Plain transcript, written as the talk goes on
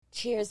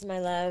Cheers, my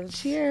love.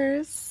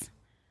 Cheers.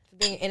 For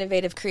being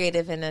innovative,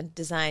 creative, and a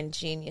design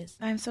genius.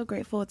 I'm so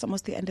grateful. It's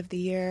almost the end of the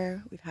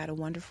year. We've had a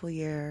wonderful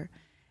year.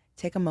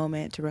 Take a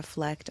moment to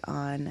reflect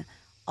on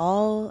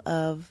all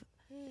of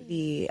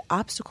the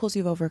obstacles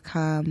you've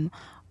overcome,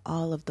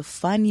 all of the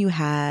fun you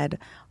had,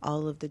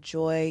 all of the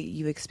joy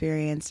you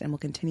experienced and will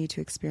continue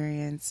to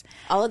experience.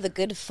 All of the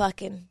good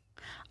fucking.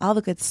 All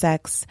the good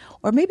sex,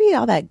 or maybe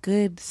all that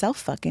good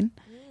self-fucking.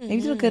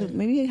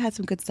 Maybe you had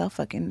some good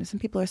self-fucking. Some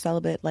people are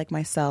celibate like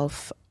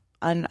myself.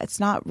 It's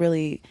not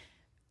really,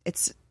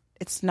 it's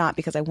not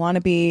because I want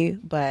to be,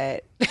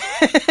 but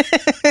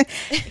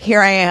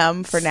here I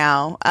am for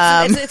now.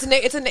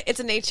 It's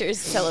a nature's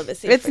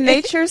celibacy. It's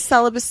nature's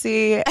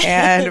celibacy,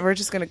 and we're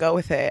just going to go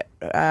with it.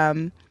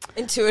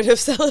 Intuitive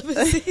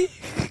celibacy.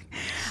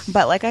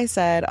 But like I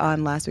said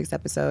on last week's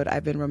episode,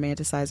 I've been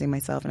romanticizing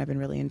myself, and I've been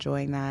really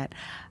enjoying that.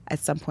 At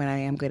some point, I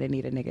am going to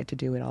need a nigga to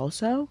do it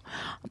also.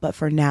 But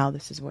for now,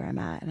 this is where I'm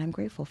at, and I'm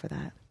grateful for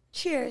that.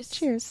 Cheers.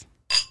 Cheers.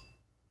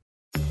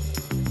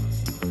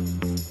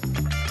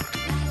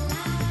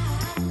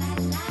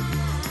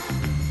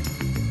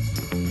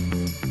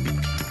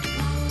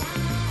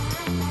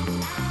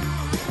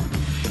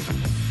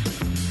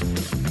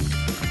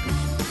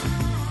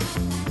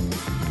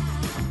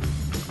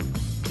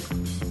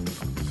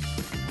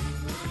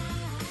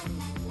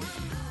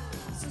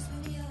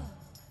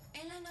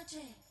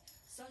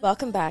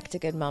 Welcome back to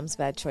Good Moms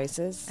Bad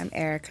Choices. I'm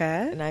Erica.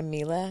 And I'm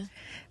Mila.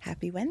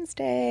 Happy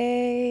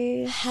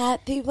Wednesday.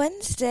 Happy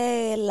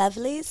Wednesday,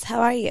 lovelies.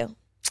 How are you?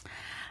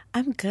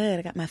 I'm good.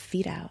 I got my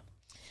feet out.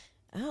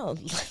 Oh,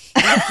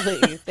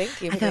 lovely.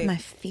 Thank you. I got my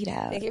feet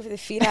out. Thank you for the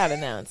feet out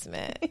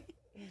announcement. I'm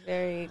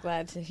very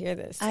glad to hear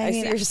this. I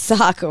see your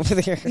sock over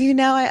there. You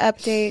know, I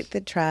update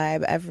the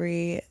tribe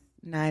every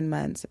 9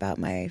 months about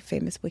my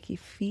famous Wiki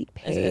Feet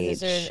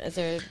page. Is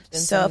there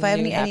been so if I have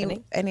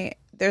happening? any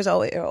there's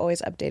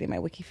always updating my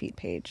Wiki Feet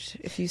page.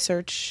 If you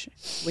search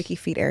Wiki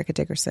Feet Erica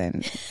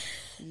Dickerson,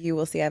 you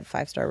will see I have a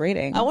 5-star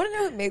rating. I want to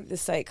know who made the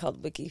site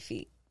called Wiki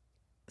Feet.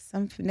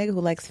 Some nigga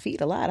who likes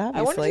feet a lot, obviously.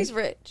 I wonder if he's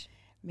rich.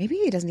 Maybe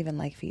he doesn't even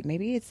like feet.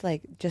 Maybe it's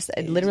like just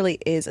it literally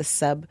is a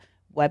sub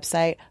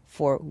website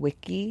for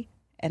Wiki,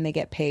 and they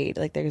get paid.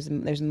 Like there's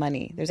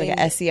money. There's like an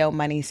SEO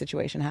money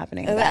situation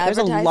happening. There's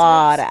a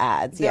lot of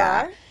ads. There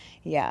are?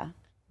 Yeah.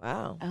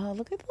 Wow. Oh,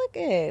 look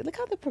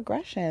how the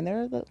progression.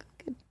 They're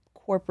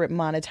corporate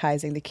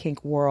monetizing the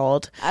kink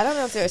world. I don't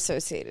know if they're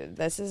associated.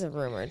 This is a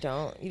rumor.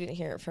 You didn't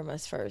hear it from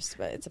us first,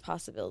 but it's a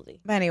possibility.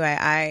 But anyway,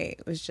 I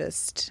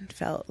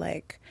felt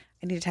like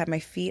I needed to have my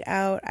feet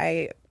out.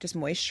 I just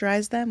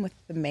moisturized them with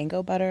the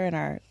mango butter in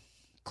our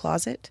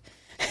closet.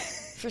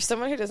 For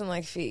someone who doesn't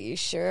like feet, you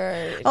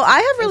sure? Oh, I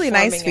have really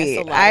nice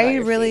feet. I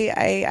have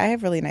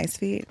really nice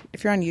feet.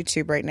 If you're on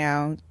YouTube right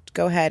now,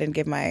 go ahead and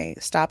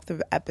stop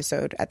the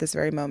episode at this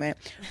very moment.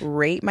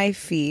 Rate my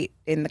feet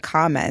in the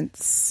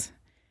comments.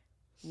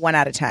 1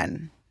 out of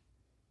 10.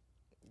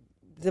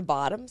 The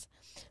bottoms.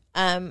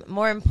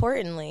 More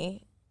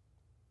importantly,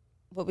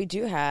 what we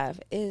do have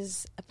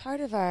is a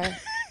part of our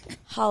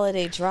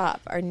holiday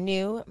drop, our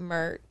new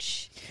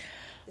merch.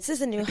 This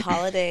is a new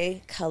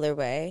holiday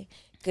colorway.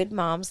 Good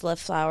Moms Love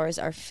Flowers,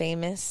 our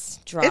famous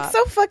drop. It's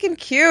so fucking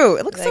cute.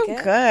 It looks so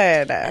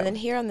good. And then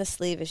here on the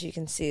sleeve, as you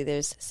can see,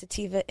 there's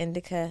sativa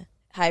indica,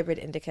 hybrid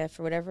indica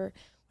for whatever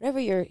you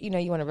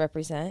want to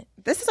represent.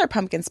 This is our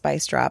pumpkin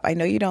spice drop. I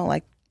know you don't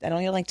like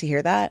to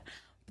hear that.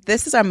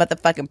 This is our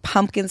motherfucking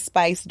pumpkin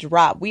spice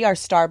drop. We are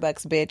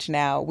Starbucks, bitch,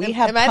 now. We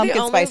have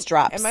pumpkin spice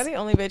drops. Am I the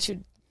only bitch who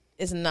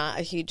is not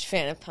a huge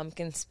fan of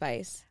pumpkin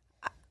spice?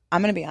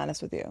 I'm going to be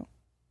honest with you.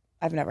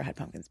 I've never had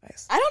pumpkin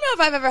spice. I don't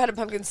know if I've ever had a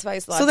pumpkin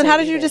spice latte. So then how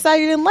did you decide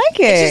you didn't like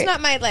it? It's just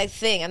not my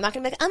thing. I'm not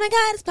going to be like, oh my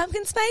God, it's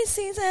pumpkin spice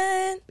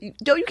season.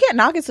 You can't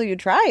knock it till you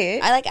try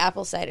it. I like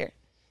apple cider.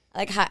 I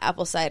like hot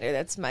apple cider.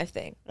 That's my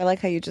thing. I like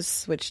how you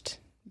just switched.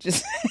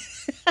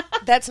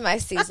 That's my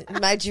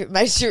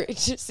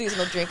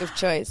seasonal drink of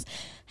choice.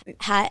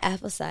 Hot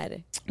apple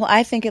cider. Well,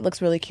 I think it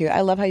looks really cute.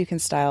 I love how you can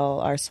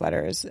style our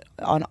sweaters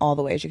on all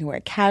the ways. You can wear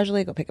it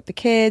casually, go pick up the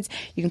kids.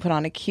 You can put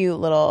on a cute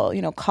little,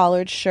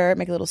 collared shirt,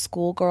 make a little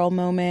schoolgirl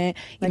moment.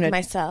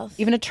 Myself.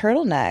 Even a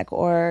turtleneck,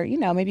 or,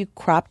 maybe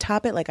crop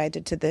top it like I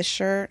did to this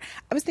shirt.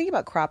 I was thinking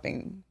about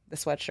cropping the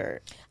sweatshirt.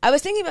 I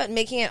was thinking about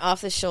making it off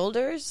the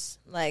shoulders,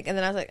 and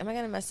then I was like, am I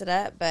going to mess it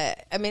up?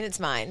 But, I mean, it's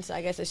mine, so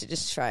I guess I should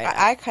just try it out.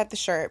 I cut the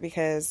shirt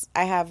because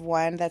I have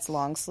one that's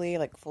long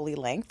sleeve, fully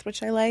length,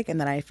 which I like,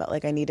 and then I felt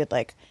like I needed,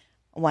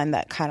 one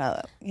that kind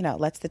of,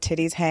 lets the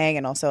titties hang,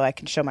 and also I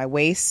can show my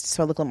waist,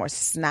 so I look a little more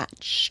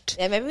snatched.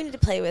 Yeah, maybe we need to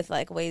play with,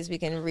 ways we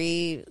can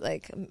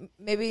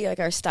maybe,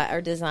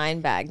 our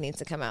design bag needs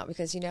to come out,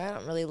 because, I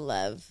don't really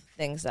love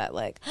things that,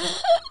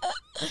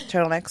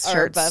 turtlenecks,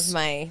 shirts. above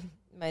my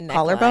neckline.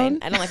 Collarbone?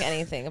 I don't like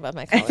anything above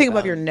my collarbone. Anything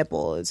above your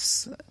nipple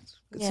is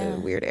a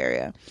weird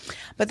area.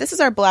 But this is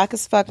our black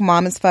as fuck,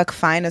 mom as fuck,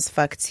 fine as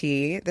fuck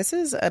tee. This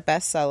is a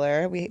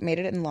bestseller. We made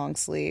it in long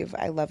sleeve.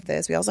 I love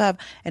this. We also have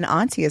an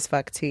auntie as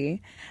fuck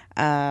tee.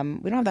 We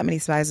don't have that many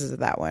sizes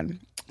of that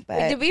one.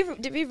 But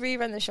Wait, did we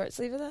rerun the short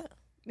sleeve of that?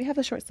 We have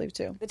a short sleeve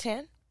too. The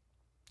tan?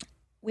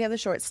 we have the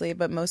short sleeve,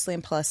 but mostly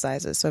in plus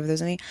sizes. So if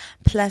there's any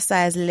plus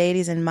size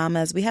ladies and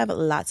mamas, we have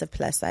lots of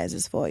plus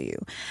sizes for you.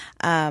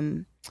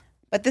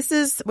 But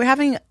we're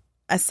having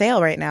a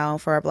sale right now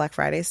for our Black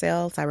Friday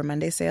sale, Cyber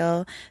Monday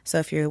sale. So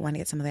if you want to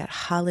get some of that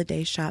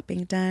holiday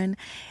shopping done,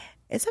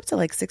 it's up to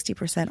like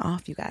 60%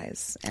 off, you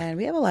guys. And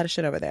we have a lot of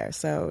shit over there.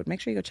 So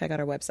make sure you go check out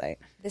our website.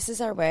 This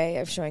is our way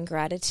of showing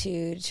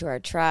gratitude to our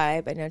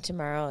tribe. I know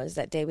tomorrow is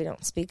that day we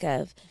don't speak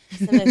of.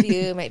 Some of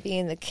you might be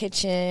in the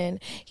kitchen,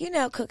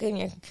 cooking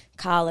your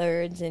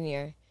collards and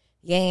your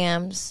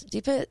yams. Do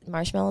you put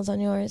marshmallows on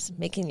yours?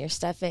 Making your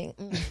stuffing?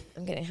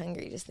 I'm getting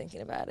hungry just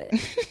thinking about it.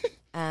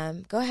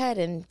 Go ahead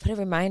and put a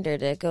reminder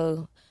to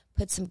go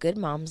put some Good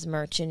Moms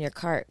merch in your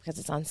cart because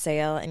it's on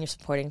sale and you're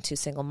supporting 2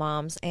 single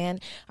moms. And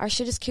our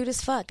shit is cute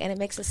as fuck and it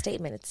makes a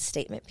statement. It's a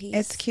statement piece.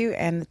 It's cute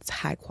and it's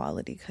high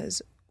quality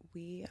because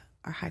we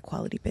are high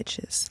quality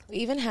bitches. We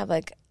even have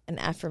like an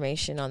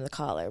affirmation on the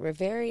collar. We're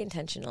very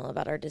intentional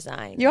about our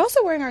design. You're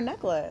also wearing our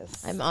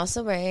necklace. I'm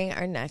also wearing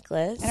our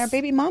necklace. And our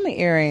baby mama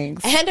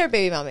earrings. And our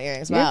baby mama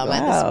earrings. Wow,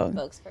 I'm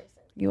the spokesperson.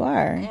 You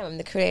are. I am. I'm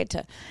the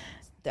creator.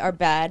 Our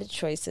bad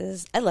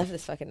choices. I love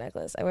this fucking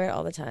necklace. I wear it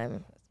all the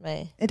time.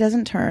 It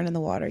doesn't turn in the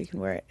water. You can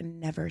wear it and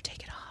never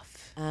take it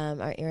off.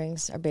 Our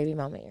earrings, our baby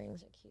mama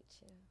earrings are cute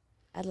too.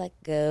 I like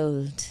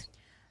gold.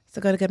 So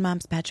go to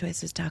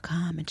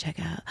goodmomsbadchoices.com and check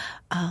out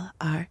all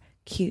our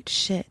cute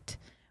shit.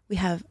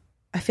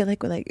 I feel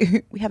like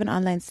we have an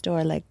online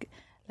store like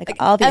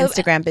all the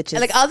Instagram bitches.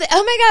 Like all the,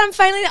 oh my God, I'm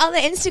finally all the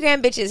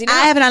Instagram bitches.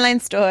 I have an online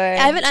store. I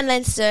have an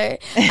online store.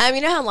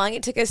 You know how long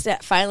it took us to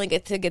finally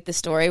get the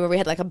story where we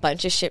had like a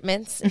bunch of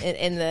shipments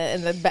in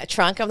the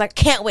trunk? I'm like,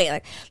 can't wait.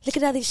 Like, look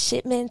at all these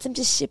shipments. I'm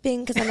just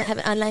shipping because I have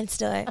an online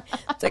store.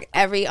 It's like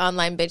every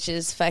online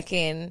bitch's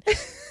fucking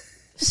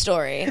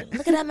story.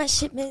 Look at all my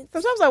shipments.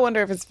 Sometimes I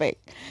wonder if it's fake.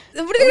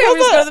 What are you going to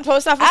just go to the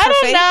post office for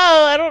fake?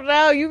 I don't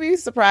know. You'd be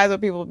surprised what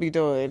people be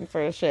doing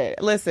for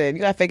shit. Listen,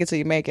 you got to fake it till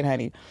you make it,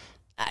 honey.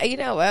 You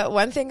know what?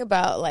 One thing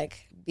about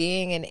like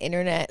being an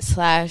internet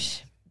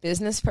 /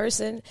 business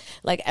person,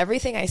 like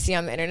everything I see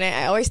on the internet,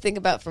 I always think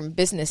about from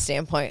business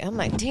standpoint. I'm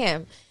like,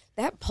 damn,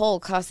 that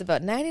pole costs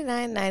about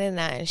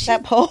 $99.99.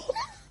 That pole?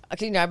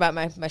 Okay, I bought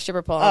my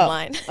stripper pole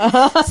online.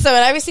 Uh-huh. So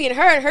when I was seeing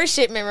her and her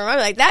shipment, I'm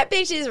like, that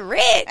bitch is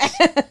rich.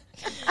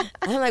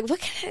 I'm like, what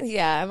can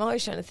I'm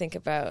always trying to think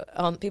about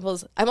I'm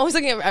always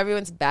looking at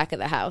everyone's back of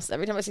the house.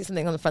 Every time I see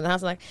something on the front of the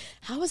house, I'm like,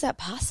 how is that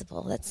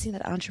possible? Let's see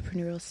that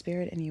entrepreneurial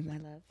spirit in you, my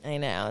love. I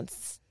know.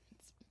 It's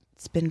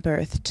been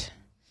birthed.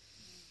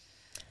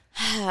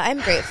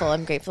 I'm grateful.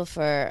 I'm grateful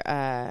for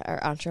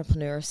our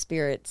entrepreneur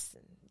spirits,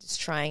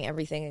 just trying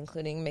everything,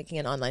 including making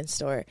an online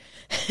store,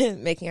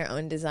 making our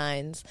own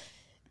designs,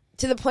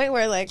 to the point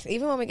where like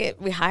even when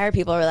we hire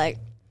people, we're like,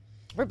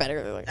 we're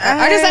better. Like,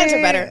 our designs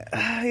are better.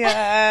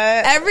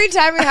 Yeah. Every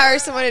time we hire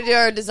someone to do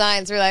our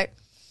designs, we're like,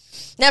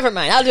 never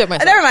mind, I'll do it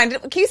myself. Never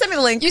mind. Can you send me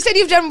the link? You said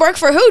you've done work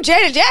for who?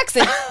 Janet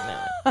Jackson.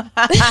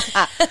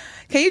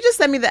 Can you just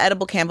send me the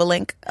editable Canva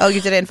link? Oh,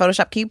 you did it in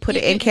Photoshop. Can you put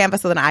it in Canva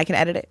so that I can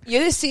edit it?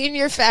 You're the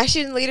senior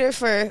fashion leader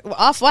for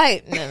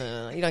Off-White.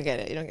 No. You don't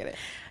get it.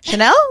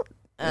 Chanel?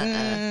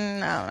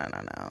 No.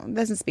 It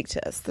doesn't speak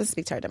to us. It doesn't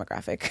speak to our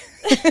demographic.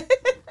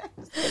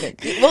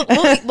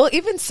 We'll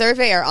even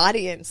survey our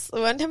audience.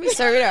 One time we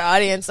surveyed our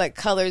audience like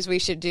colors we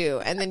should do,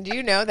 and then do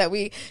you know that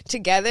we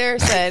together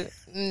said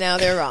no,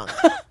 they're wrong.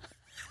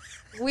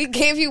 We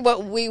gave you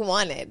what we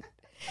wanted.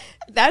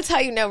 That's how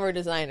you know we're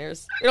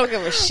designers. We don't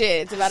give a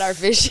shit. It's about our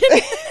vision.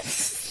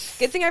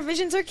 Good thing our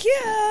visions are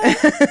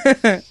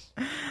cute.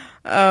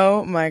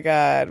 Oh my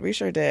God, we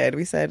sure did.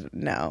 We said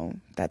no,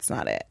 that's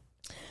not it.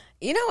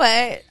 You know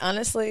what?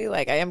 Honestly,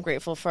 like I am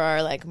grateful for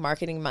our like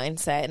marketing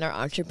mindset and our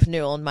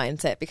entrepreneurial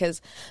mindset,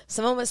 because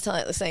someone was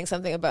saying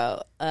something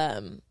about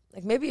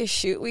like maybe a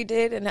shoot we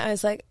did, and I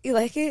was like, "You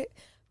like it?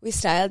 We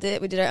styled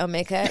it. We did our own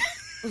makeup.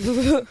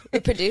 We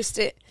produced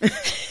it."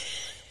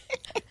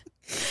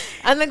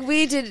 I'm like,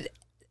 we did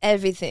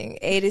everything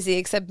A to Z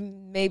except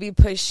maybe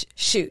push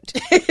shoot.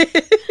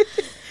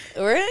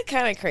 We're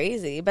kind of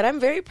crazy, but I'm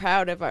very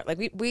proud of our like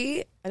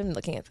we. I'm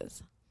looking at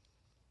this.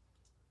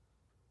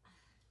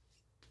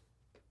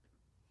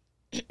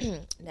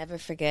 Never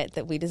forget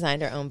that we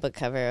designed our own book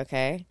cover,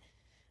 okay?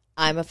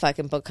 I'm a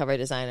fucking book cover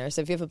designer.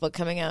 So if you have a book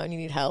coming out and you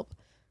need help,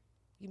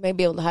 you may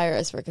be able to hire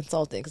us for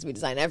consulting because we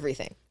design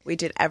everything. We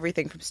did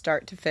everything from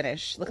start to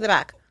finish. Look at the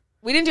back.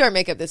 We didn't do our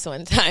makeup this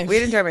one time. We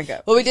didn't do our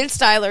makeup. Well, we did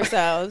style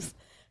ourselves.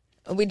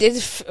 We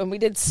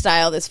did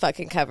style this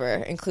fucking cover,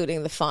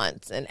 including the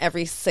fonts and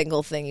every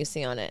single thing you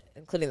see on it,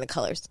 including the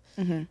colors.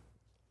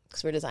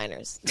 Because we're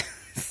designers.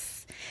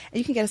 And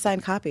you can get a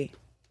signed copy.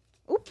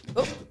 Oop.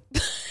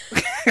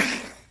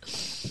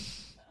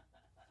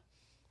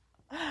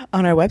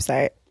 On our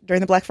website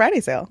during the Black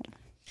Friday sale.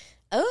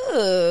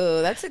 Oh,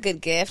 that's a good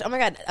gift. Oh my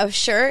God. A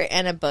shirt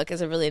and a book is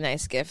a really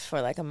nice gift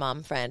for like a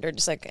mom friend, or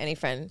just like any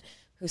friend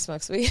who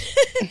smokes weed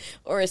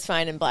or is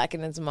fine and black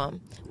and is a mom,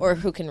 or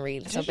who can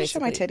read. So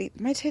basically, show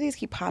my titties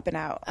keep popping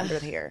out under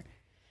here.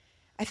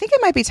 I think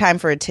it might be time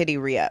for a titty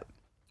re-up.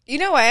 You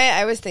know what?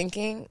 I was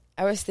thinking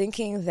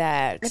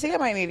that I think I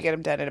might need to get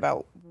them done in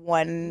about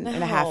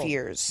 1.5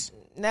 years.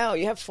 no,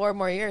 you have 4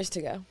 more years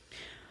to go.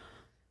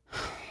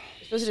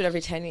 You're supposed to do it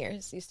every 10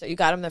 years. You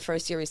got them the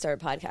first year we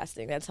started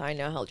podcasting. That's how I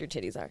know how old your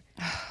titties are.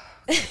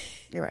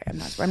 You're right.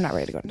 I'm not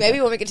ready to go. Maybe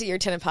when we get to year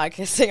 10 of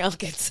podcasting, I'll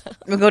get some.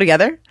 We'll go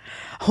together.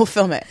 We'll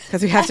film it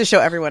because we have to show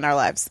everyone our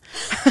lives.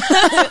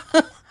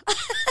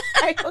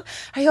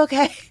 Are you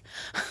okay?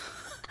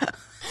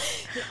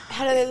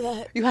 How do they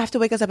look? You have to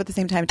wake us up at the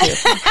same time too.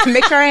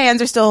 Make sure our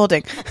hands are still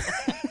holding.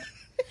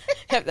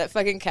 Have that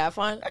fucking cap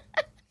on.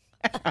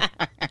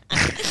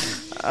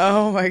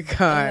 Oh my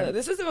god!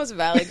 This is the most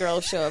Valley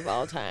Girl show of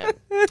all time.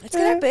 Let's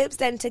get our boobs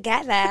done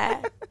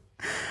together.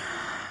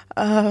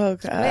 Oh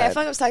god! Wait, I feel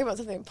like I was talking about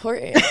something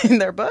important. In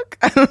their book?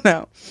 I don't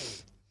know.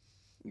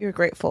 You're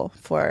grateful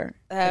for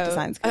the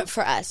designs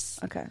for us.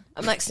 Okay.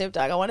 I'm like Snoop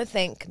Dogg. I want to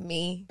thank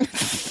me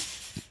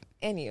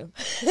and you.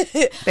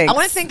 Thanks. I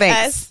want to thank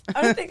us.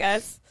 I want to thank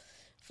us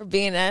for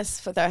being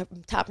us with our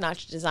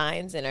top-notch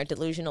designs and our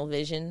delusional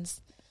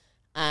visions.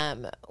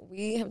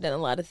 We have done a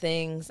lot of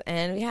things,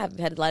 and we have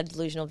had a lot of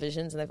delusional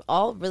visions, and they've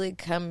all really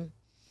come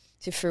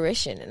to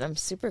fruition, and I'm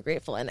super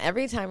grateful. And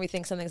every time we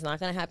think something's not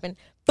going to happen,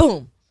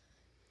 boom,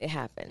 it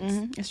happens.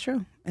 Mm-hmm. It's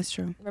true. It's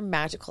true. We're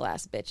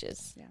magical-ass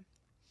bitches. Yeah.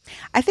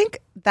 I think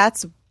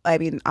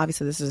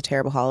obviously this is a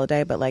terrible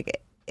holiday, but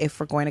like if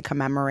we're going to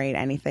commemorate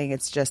anything,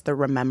 it's just the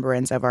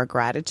remembrance of our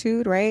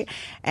gratitude, right?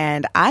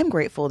 And I'm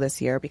grateful this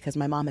year because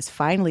my mom has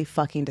finally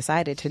fucking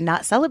decided to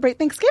not celebrate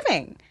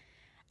Thanksgiving.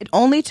 It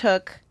only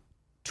took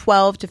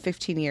 12 to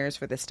 15 years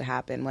for this to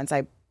happen once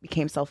I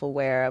became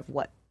self-aware of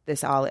what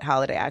this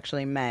holiday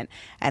actually meant,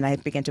 and I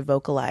began to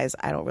vocalize,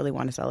 I don't really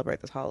want to celebrate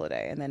this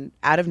holiday. And then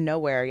out of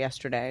nowhere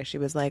yesterday, she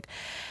was like,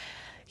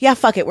 yeah,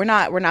 fuck it, we're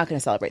not going to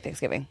celebrate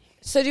Thanksgiving.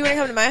 So do you want to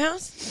come to my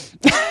house?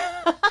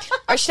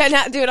 Or should I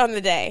not do it on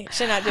the day?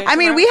 Should I not do it tomorrow? I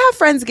mean, we have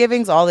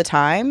Friendsgivings all the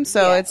time,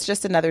 so it's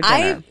just another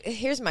dinner.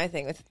 Here's my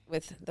thing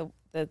with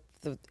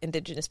the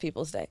Indigenous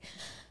Peoples Day.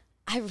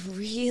 I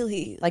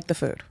really like the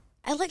food.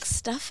 I like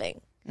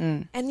stuffing.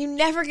 And you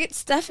never get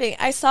stuffing.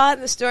 I saw it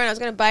in the store and I was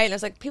going to buy it and I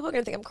was like, people are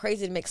going to think I'm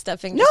crazy to make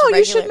stuffing. No,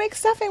 you should make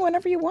stuffing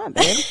whenever you want,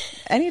 babe.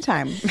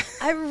 Anytime.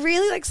 I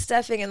really like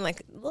stuffing and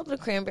like a little bit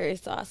of cranberry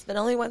sauce, but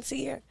only once a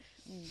year.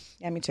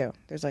 Yeah, me too.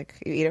 There's like,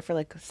 you eat it for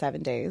like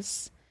 7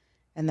 days.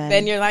 And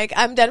then you're like,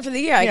 I'm done for the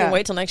year. I can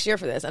wait till next year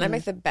for this. And I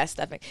make the best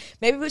stuffing.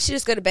 Maybe we should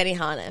just go to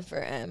Benihana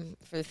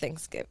for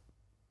Thanksgiving.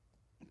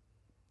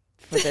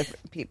 For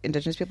the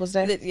Indigenous Peoples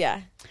Day?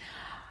 Yeah.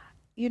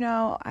 You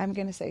know, I'm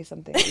going to say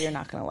something that you're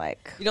not going to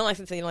like. You don't like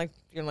you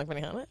don't like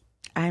Benihana?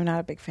 I'm not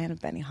a big fan of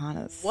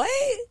Benihana's.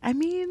 What? I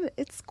mean,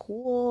 it's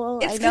cool.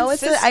 It's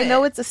I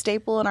know it's a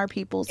staple in our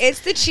people's It's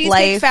the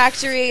Cheesecake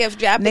Factory of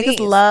Japanese.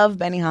 Niggas love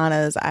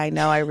Benihana's. I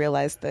know. I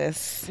realize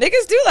this.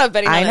 Niggas do love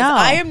Benihana's. I know.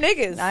 I am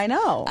niggas. I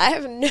know. I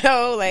have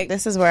no like.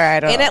 This is where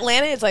I don't. In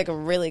Atlanta, it's like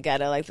really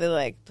ghetto. Like they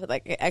like put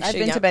like extra.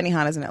 I've been to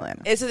Benihana's in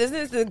Atlanta. Isn't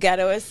it the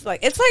ghettoest?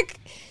 Like it's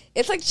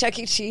like Chuck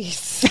E.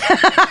 Cheese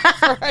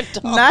for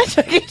adults. Not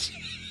Chuck E. Cheese.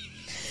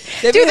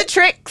 Do the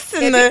tricks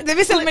and there'd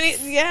be so many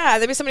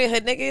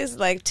hood niggas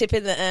like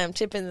tipping the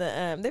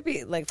there'd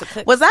be like the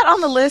cooks. Was that on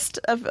the list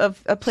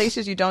of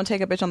places you don't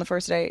take a bitch on the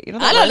first date? You know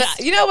I don't know.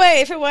 You know what?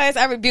 If it was,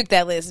 I rebuke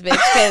that list,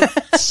 bitch.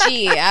 Because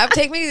I would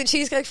take me to the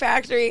Cheesecake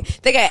Factory.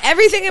 They got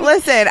everything.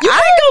 Listen, you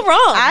can't go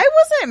wrong. I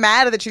wasn't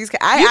mad at the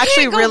Cheesecake. I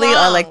actually really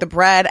like the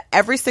bread.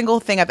 Every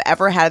single thing I've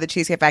ever had at the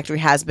Cheesecake Factory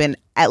has been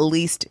at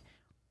least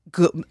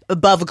good,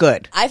 above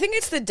good. I think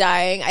it's the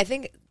dying. I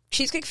think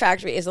Cheesecake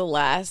Factory is the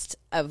last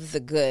of the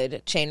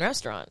good chain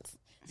restaurants.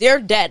 They're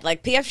dead.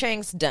 Like P.F.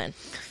 Chang's done.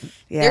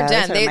 Yeah, they're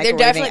done. They're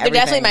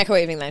definitely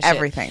microwaving that shit.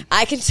 Everything.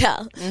 I can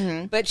tell.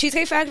 Mm-hmm. But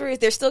Cheesecake Factory,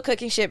 they're still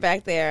cooking shit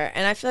back there.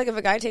 And I feel like if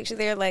a guy takes you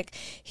there, like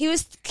he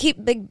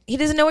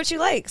doesn't know what you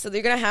like, so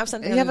they're gonna have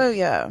something. They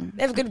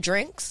have good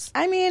drinks.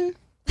 I mean,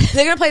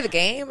 they're gonna play the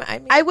game.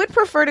 I would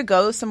prefer to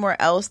go somewhere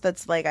else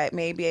that's like I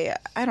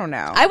don't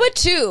know. I would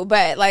too,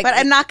 but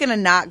I'm not gonna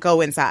not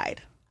go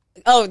inside.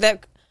 Oh,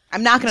 that.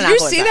 I'm not going to. Did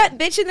you see that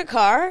bitch in the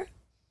car?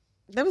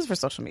 That was for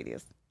social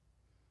medias.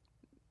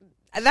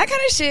 That kind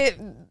of shit.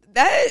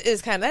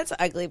 That's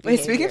ugly behavior. Wait,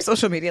 speaking of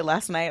social media,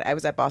 last night I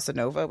was at Bossa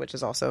Nova, which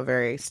is also a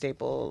very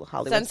staple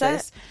Hollywood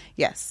place.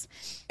 Yes,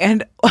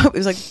 and it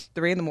was like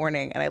 3 a.m,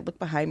 and I look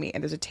behind me,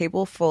 and there's a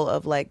table full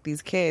of like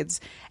these kids,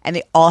 and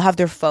they all have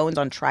their phones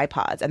on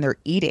tripods, and they're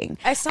eating.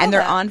 I saw and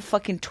they're on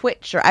fucking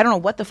Twitch, or I don't know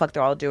what the fuck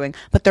they're all doing,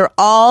 but they're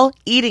all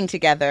eating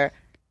together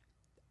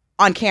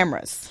on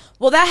cameras.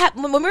 Well, that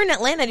happened when we were in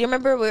Atlanta. Do you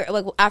remember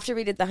after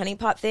we did the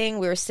honeypot thing,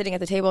 we were sitting at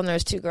the table and there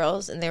was 2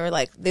 girls and they were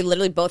like, they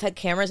literally both had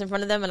cameras in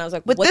front of them. And I was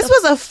like, but this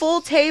was a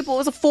full table.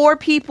 It was 4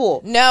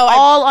 people. No.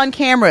 All on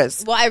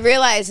cameras. Well, I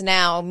realize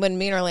now when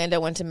me and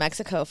Orlando went to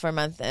Mexico for a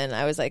month and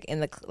I was like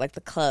in the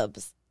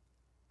clubs.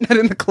 Not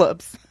in the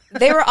clubs.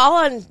 They were all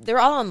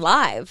on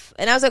live.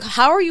 And I was like,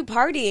 how are you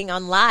partying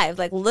on live?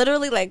 Like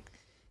literally like.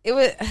 It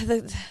was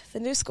the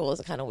new school is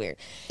kind of weird.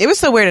 It was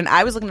so weird, and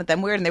I was looking at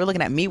them weird, and they were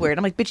looking at me weird.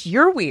 I'm like, bitch,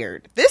 you're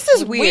weird. This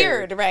is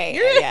weird. Weird, right?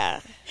 Yeah.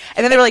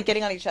 And then they were like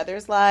getting on each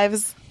other's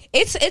lives.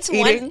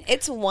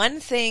 It's one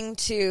thing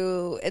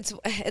to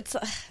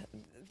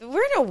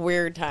we're in a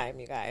weird time,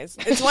 you guys.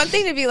 It's one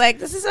thing to be like,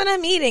 this is what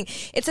I'm eating.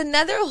 It's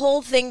another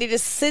whole thing to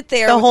just sit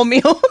there the whole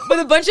meal with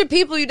a bunch of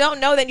people you don't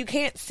know that you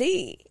can't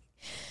see.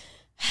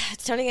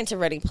 It's turning into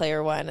Ready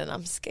Player One, and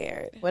I'm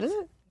scared. What is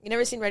it? You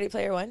never seen Ready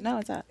Player One? No,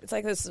 what's that? It's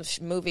like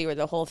this movie where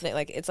the whole thing,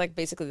 like, it's like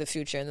basically the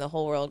future, and the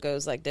whole world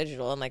goes like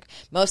digital, and like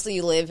mostly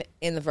you live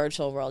in the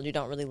virtual world. You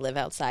don't really live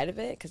outside of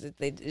it because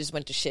they just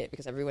went to shit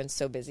because everyone's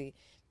so busy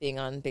being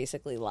on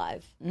basically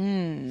live.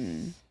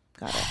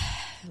 Got it.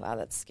 Wow,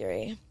 that's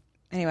scary.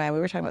 Anyway, we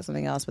were talking about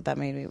something else, but that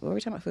made me. What were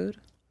we talking about? Food.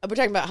 We're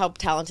talking about how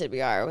talented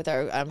we are with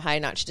our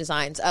high-notch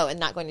designs. Oh, and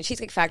not going to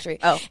Cheesecake Factory.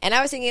 Oh. And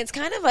I was thinking it's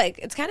kind of like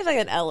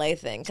an LA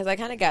thing because I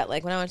kind of got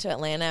like when I went to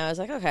Atlanta, I was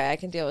like, okay, I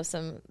can deal with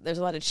some. There's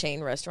a lot of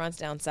chain restaurants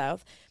down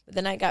south, but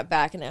then I got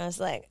back and I was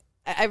like,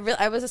 I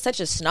was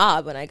such a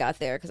snob when I got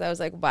there because I was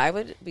like, why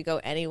would we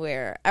go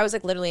anywhere? I was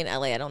like literally in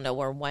LA. I don't know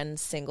where one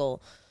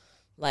single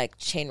like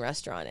chain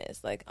restaurant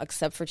is like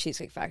except for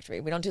Cheesecake Factory.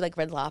 We don't do like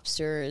Red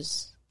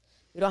Lobsters.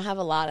 We don't have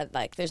a lot of,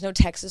 like, there's no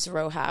Texas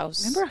Row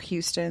House. Remember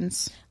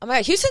Houston's? Oh,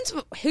 my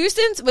God.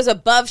 Houston's was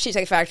above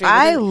Cheesecake Factory.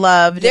 I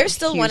loved There's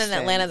still Houston's. one in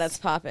Atlanta that's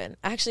popping.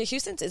 Actually,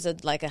 Houston's is a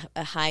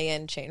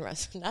high-end chain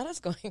restaurant. Not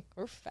us going,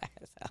 we're fat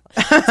as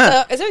hell.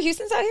 So, is there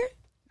Houston's out here?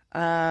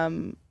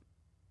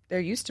 There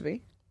used to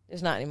be.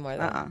 There's not anymore,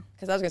 though.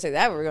 Because I was going to say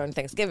that we were going to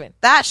Thanksgiving.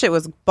 That shit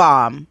was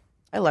bomb.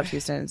 I love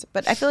Houston's.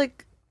 But I feel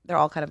like they're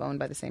all kind of owned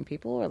by the same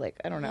people, or like,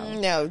 I don't know.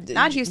 No.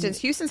 Not Houston's.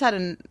 Houston's had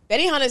an...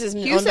 Benihana's is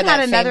Houston had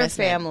another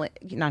family.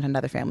 Not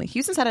another family.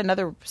 Houston's had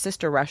another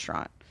sister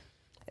restaurant.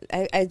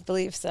 I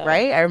believe so.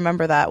 Right? I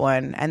remember that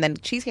one. And then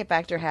Cheesecake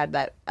Factory had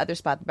that other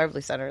spot, the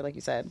Beverly Center, like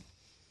you said.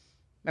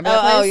 Remember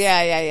that place? Oh,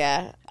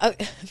 yeah.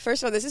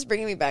 First of all, this is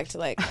bringing me back to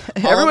like...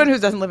 Everyone who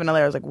doesn't live in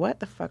LA was like, what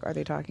the fuck are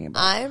they talking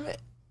about? I'm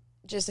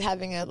just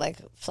having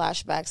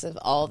flashbacks of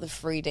all the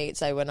free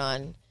dates I went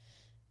on.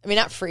 I mean,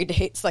 not free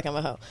dates, like I'm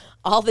a hoe.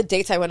 All the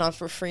dates I went on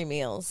for free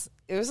meals.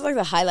 It was like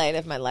the highlight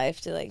of my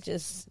life to like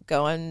just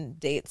go on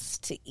dates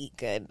to eat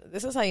good.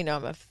 This is how you know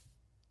I'm a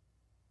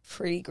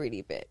pretty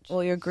greedy bitch.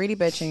 Well, you're a greedy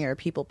bitch and you're a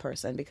people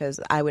person because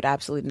I would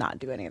absolutely not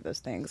do any of those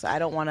things. I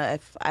don't want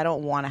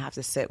to have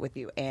to sit with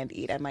you and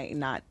eat. I might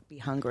not be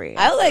hungry.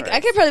 I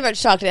could pretty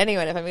much talk to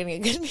anyone if I'm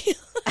eating a good meal.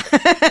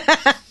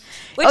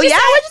 What'd you say?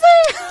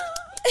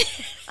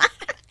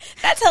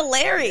 That's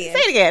hilarious. Say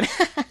it again.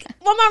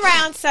 One more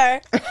round,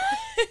 sir.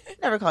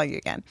 Never calling you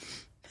again.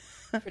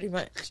 Pretty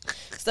much.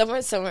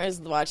 Someone somewhere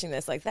is watching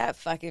this like, that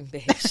fucking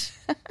bitch.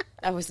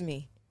 That was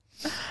me.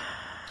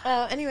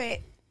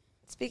 Anyway,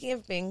 speaking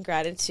of being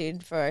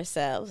gratitude for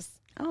ourselves.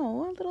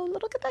 Oh,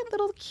 look at that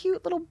little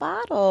cute little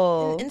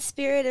bottle. In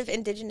spirit of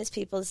Indigenous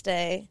Peoples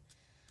Day.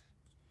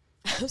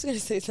 I was going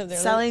to say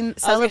something.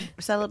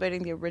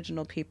 Celebrating the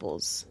original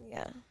peoples.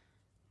 Yeah.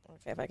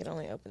 Okay, if I could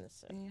only open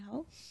this. Can you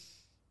help?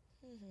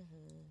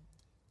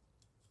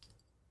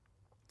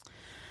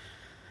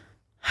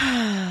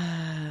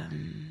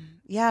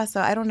 Yeah,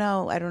 so I don't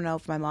know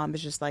if my mom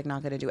is just like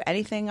not going to do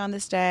anything on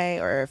this day,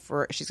 or if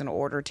she's going to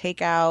order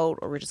takeout,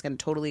 or we're just going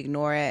to totally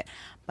ignore it.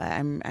 But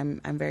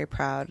I'm very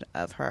proud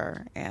of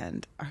her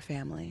and our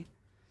family.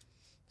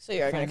 So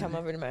you are going to come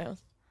over to my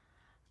house?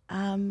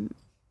 I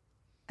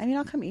mean,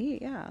 I'll come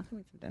eat. Yeah, I'll come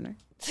eat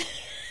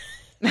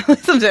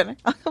some dinner.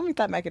 I'll come eat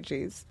that mac and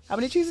cheese. How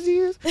many cheeses do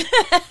you use?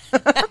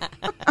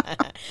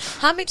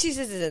 How many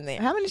cheeses is in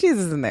there? How many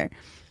cheeses is in there?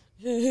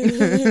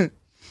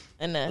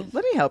 Enough.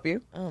 Let me help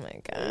you. Oh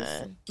my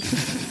God.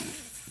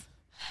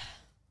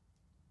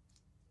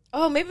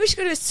 Oh, maybe we should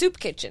go to a soup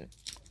kitchen.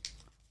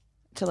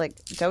 To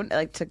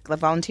to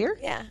volunteer?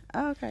 Yeah.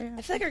 Oh, okay. Yeah.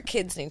 I feel like our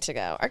kids need to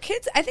go. Our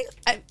kids,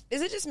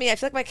 is it just me? I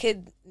feel like my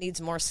kid needs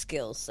more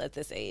skills at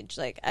this age.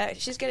 Like,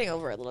 she's getting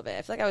over it a little bit.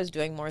 I feel like I was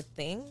doing more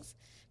things,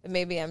 but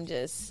maybe I'm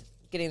just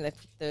getting the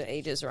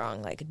ages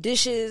wrong. Like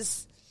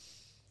dishes.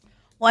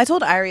 Well, I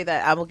told Irie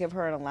that I will give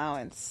her an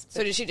allowance.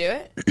 So did she do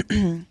it?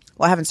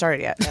 Well, I haven't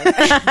started yet.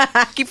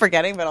 I keep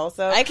forgetting, but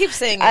also I keep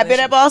saying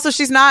but also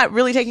she's not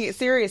really taking it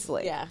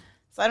seriously. Yeah.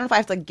 So I don't know if I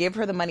have to give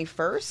her the money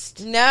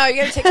first. No, you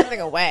got to take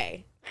something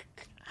away.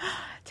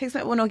 Give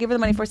her the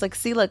money first. Like,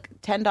 see, look,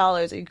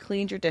 $10. You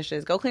cleaned your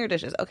dishes. Go clean your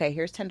dishes. Okay,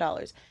 here's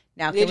 $10.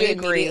 Now, can we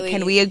agree?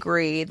 Can we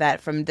agree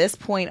that from this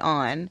point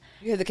on,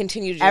 you have to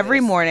continue to do every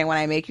this. morning when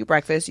I make you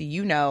breakfast,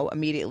 you know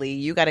immediately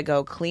you got to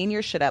go clean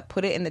your shit up,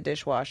 put it in the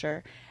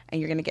dishwasher,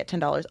 and you're going to get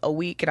 $10 a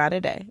week, not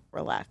a day.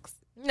 Relax.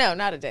 No,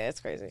 not a day. That's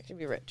crazy. She'd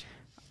be rich.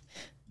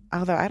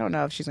 Although I don't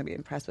know if she's going to be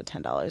impressed with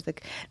 $10.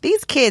 Like,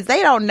 these kids,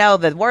 they don't know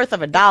the worth of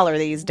 $1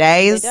 these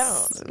days. They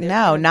don't.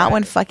 No, not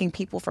when fucking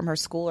people from her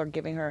school are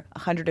giving her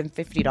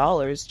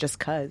 $150 just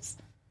because.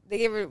 They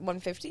gave her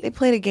 $150? They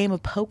played a game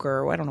of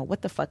poker, or I don't know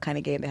what the fuck kind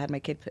of game they had my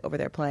kid over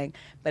there playing.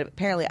 But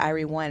apparently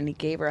Irie won, and he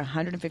gave her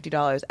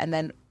 $150. And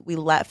then we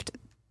left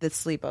the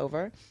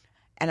sleepover.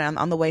 And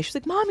on the way, she's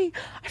like, Mommy,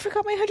 I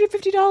forgot my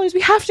 $150.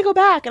 We have to go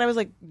back. And I was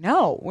like,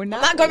 no, we're not.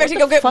 I'm not going back to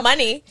go get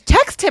money.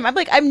 Text him. I'm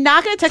like, I'm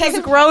not going to text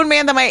this grown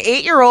man that my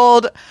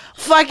 8-year-old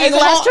fucking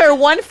left her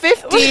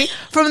 $150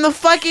 from the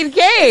fucking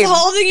game. He's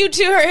holding you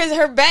to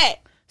her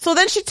bet. So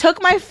then she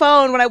took my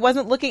phone when I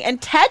wasn't looking and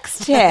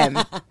texted him.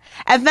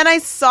 And then I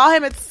saw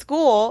him at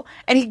school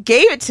and he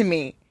gave it to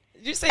me.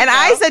 Did you say and no?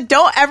 I said,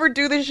 don't ever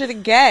do this shit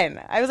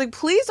again. I was like,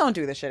 please don't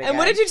do this shit again. And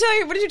what did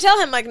you tell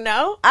him? Like,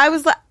 no? I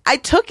was like, I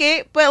took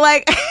it, but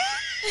like...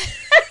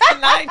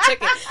 I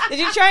took it. Did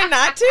you try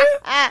not to?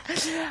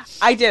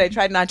 I did. I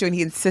tried not to, and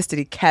he insisted.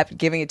 He kept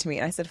giving it to me,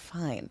 and I said,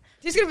 fine.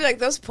 He's going to be like,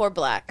 those poor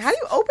blacks. How do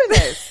you open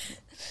this?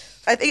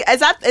 I think is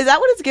that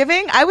what it's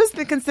giving? I was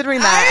considering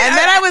that, and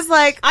then I was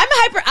like,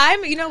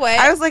 you know what?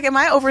 I was like, am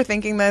I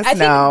overthinking this? I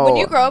think when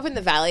you grow up in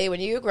the Valley,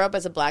 when you grow up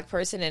as a black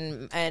person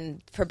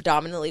and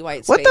predominantly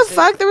white spaces, what the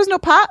fuck? There was no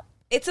pop.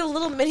 It's a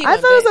little mini. I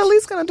thought it was at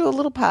least gonna do a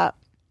little pop.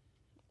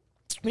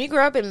 When you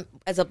grow up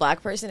as a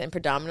black person in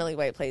predominantly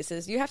white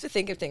places, you have to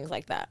think of things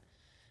like that.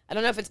 I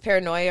don't know if it's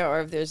paranoia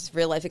or if there's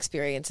real life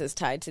experiences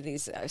tied to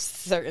these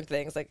certain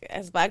things. Like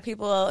as black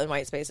people in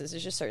white spaces,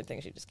 there's just certain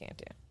things you just can't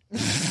do.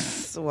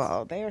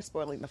 Well, they are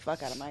spoiling the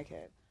fuck out of my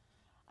kid.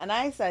 And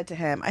I said to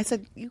him, I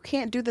said, you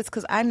can't do this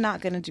because I'm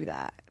not going to do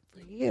that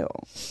for you.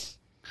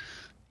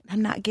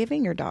 I'm not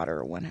giving your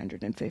daughter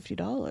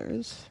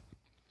 $150.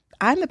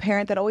 I'm the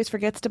parent that always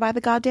forgets to buy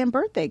the goddamn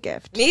birthday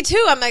gift. Me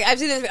too. I'm like, I'm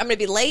going to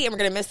be late and we're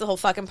going to miss the whole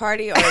fucking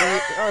party,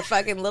 or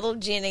fucking little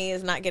Ginny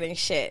is not getting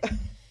shit.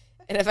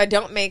 And if I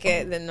don't make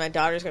it, then my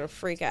daughter's going to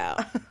freak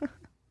out.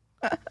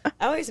 I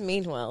always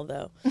mean well,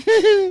 though.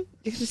 You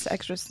can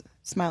just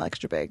smile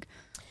extra big.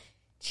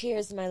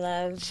 Cheers, my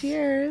love.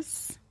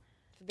 Cheers.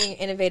 For being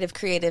innovative,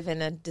 creative,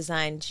 and a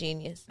design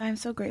genius. I'm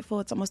so grateful.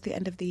 It's almost the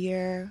end of the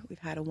year. We've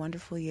had a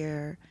wonderful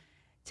year.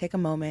 Take a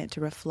moment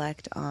to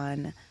reflect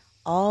on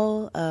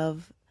all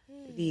of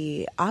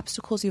the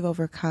obstacles you've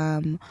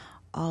overcome,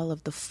 all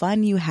of the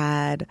fun you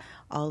had,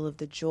 all of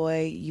the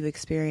joy you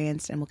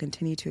experienced and will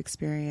continue to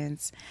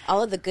experience.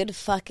 All of the good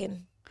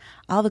fucking.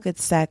 All the good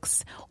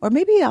sex. Or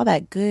maybe all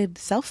that good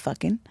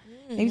self-fucking.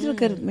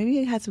 Maybe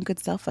you had some good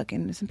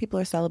self-fucking. Some people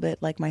are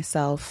celibate like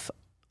myself.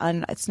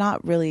 It's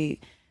not really...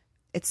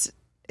 It's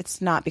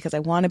not because I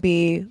want to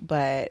be,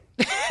 but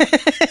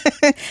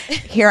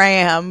here I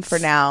am for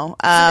now.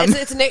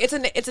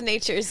 It's a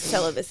nature's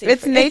celibacy.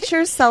 It's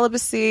nature's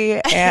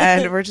celibacy,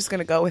 and we're just going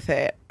to go with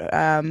it.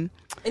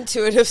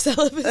 Intuitive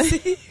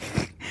celibacy.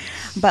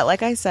 But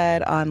like I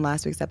said on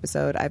last week's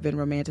episode, I've been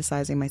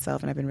romanticizing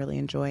myself, and I've been really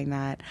enjoying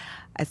that.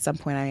 At some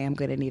point, I am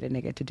going to need a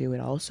nigga to do it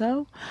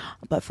also.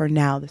 But for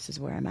now, this is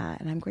where I'm at,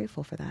 and I'm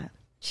grateful for that.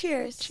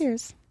 Cheers.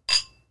 Cheers.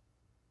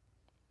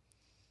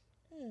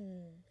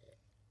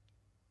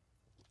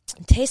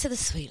 Taste of the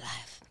sweet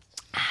life.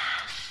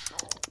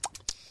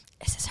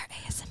 This is our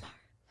ASMR.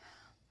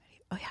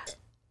 Oh, yeah.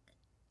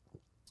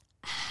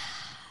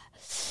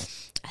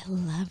 I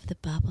love the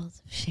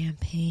bubbles of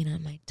champagne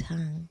on my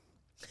tongue.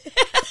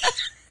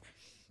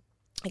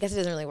 I guess it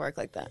doesn't really work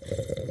like that.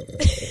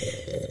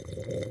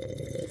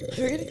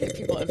 We're going to get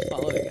people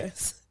unfollowing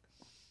us.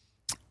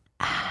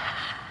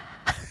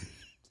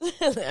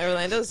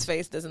 Orlando's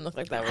face doesn't look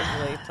like that was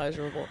really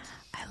pleasurable.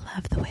 I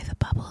love the way the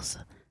bubbles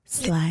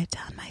slide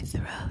down my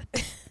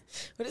throat.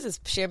 What is this,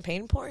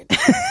 champagne porn?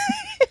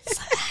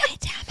 Slide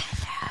down my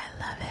throat. I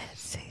love it. It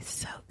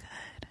tastes so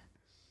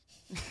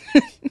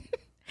good.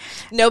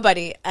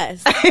 Nobody,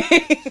 us.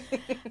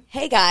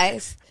 Hey,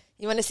 guys.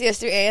 You want to see us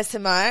through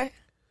ASMR?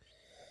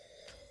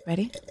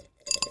 Ready?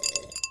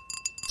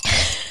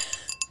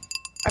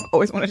 I've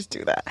always wanted to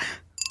do that.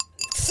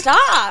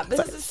 Stop.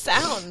 This is a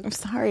sound. I'm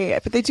sorry,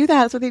 but they do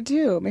that. That's what they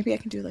do. Maybe I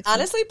can do like...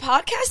 Honestly,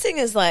 podcasting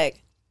is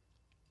like...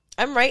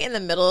 I'm right in the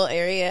middle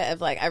area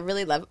of like, I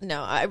really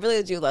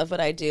do love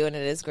what I do, and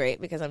it is great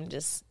because I'm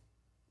just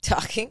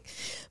talking.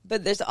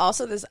 But there's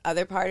also this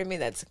other part of me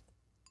that's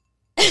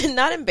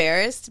not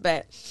embarrassed,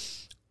 but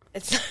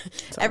it's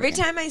every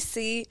time I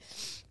see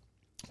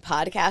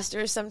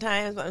podcasters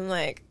sometimes, I'm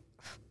like,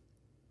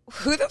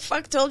 who the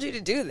fuck told you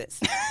to do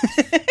this?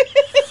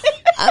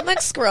 I'm like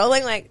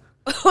scrolling like,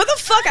 who the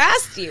fuck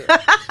asked you?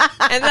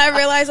 And then I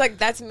realize like,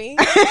 that's me.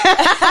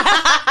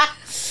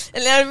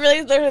 And then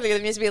literally, there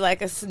needs to be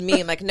like a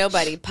meme, like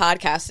nobody,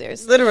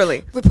 podcasters.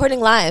 Literally. Reporting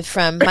live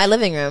from my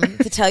living room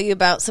to tell you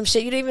about some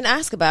shit you didn't even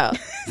ask about.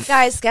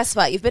 Guys, guess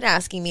what? You've been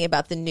asking me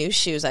about the new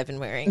shoes I've been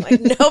wearing.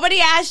 Like, nobody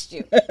asked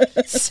you.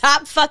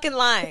 Stop fucking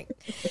lying.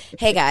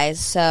 Hey, guys,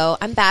 so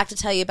I'm back to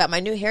tell you about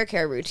my new hair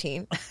care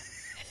routine.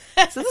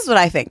 So this is what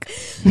I think.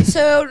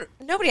 So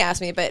nobody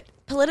asked me, but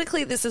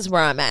politically, this is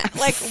where I'm at.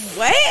 Like,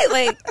 what?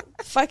 Like,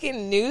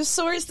 fucking news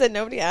source that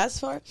nobody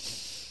asked for?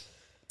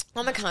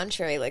 On the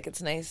contrary, like,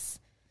 it's nice.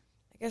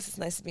 I guess it's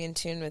nice to be in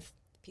tune with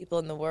people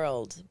in the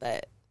world,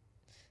 but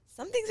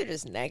some things are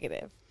just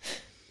negative.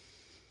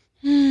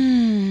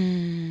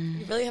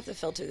 You really have to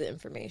filter the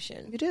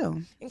information. You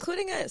do.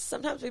 Including us.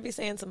 Sometimes we be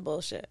saying some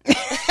bullshit.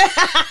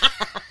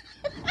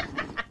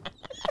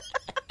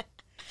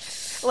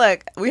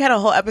 Look, we had a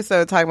whole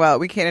episode talking about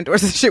we can't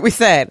endorse the shit we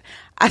said.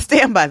 I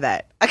stand by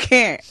that. I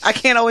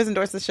can't always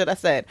endorse the shit I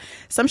said.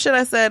 Some shit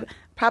I said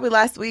probably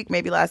last week,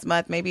 maybe last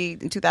month, maybe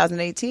in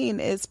 2018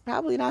 is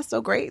probably not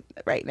so great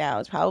right now.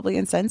 It's probably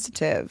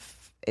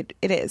insensitive. It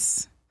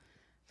is.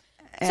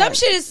 Some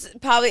shit is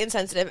probably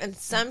insensitive, and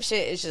some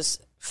shit is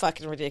just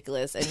fucking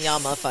ridiculous, and y'all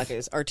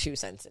motherfuckers are too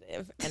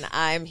sensitive. And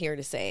I'm here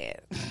to say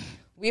it.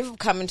 We've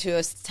come into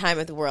a time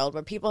of the world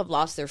where people have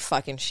lost their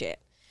fucking shit.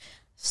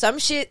 Some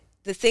shit,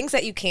 the things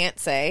that you can't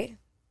say,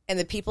 and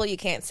the people you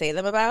can't say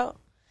them about,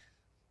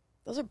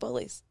 those are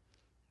bullies.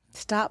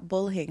 Stop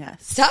bullying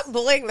us. Stop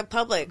bullying the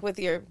public with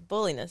your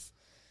bulliness.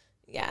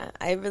 Yeah,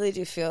 I really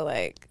do feel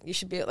like you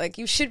should be able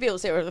to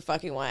say whatever the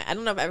fuck you want. I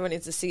don't know if everyone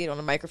needs to see it on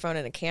a microphone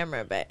and a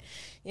camera, but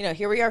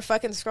here we are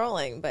fucking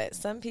scrolling. But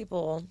some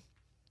people,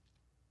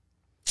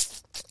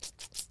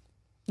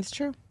 it's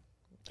true,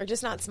 are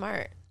just not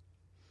smart.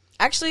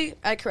 Actually,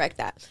 I correct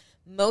that.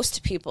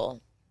 Most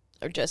people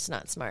are just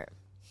not smart.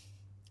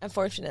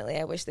 Unfortunately,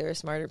 I wish there were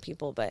smarter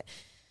people, but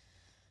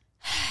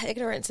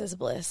ignorance is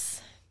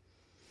bliss.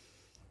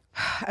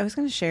 I was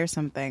going to share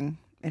something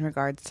in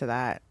regards to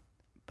that,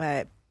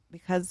 but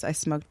because I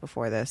smoked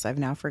before this, I've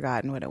now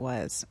forgotten what it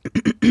was.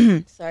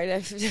 Sorry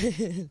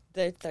to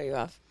throw you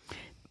off.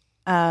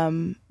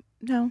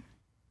 No.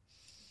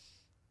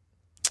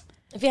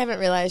 If you haven't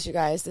realized, you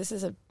guys, this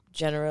is a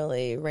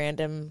generally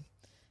random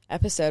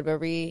episode where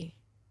we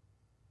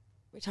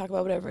talk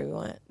about whatever we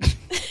want.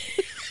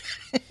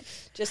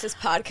 Just as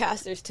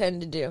podcasters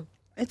tend to do.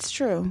 It's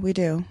true. We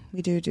do.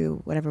 We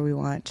do whatever we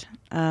want.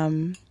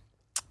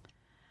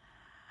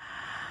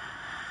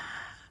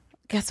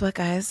 Guess what,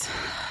 guys?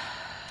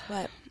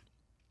 What?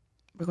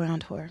 We're going on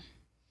tour.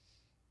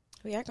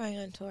 We are going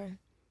on tour.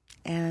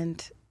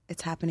 And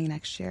it's happening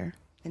next year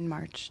in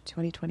March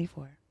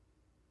 2024.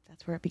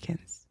 That's where it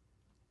begins.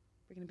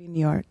 We're going to be in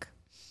New York,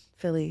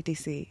 Philly,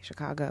 D.C.,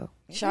 Chicago.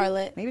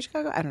 Charlotte. Maybe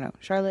Chicago? I don't know.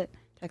 Charlotte,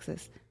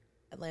 Texas.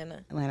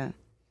 Atlanta.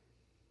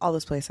 All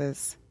those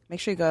places. Make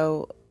sure you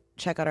go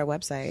check out our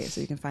website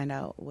so you can find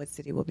out what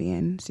city we'll be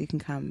in, so you can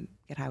come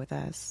get high with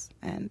us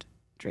and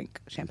drink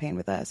champagne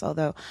with us.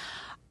 Although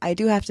I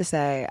do have to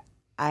say,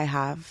 I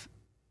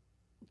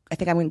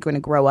think I'm going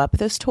to grow up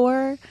this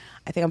tour.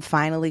 I think I'm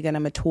finally going to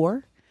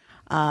mature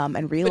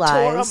and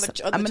realize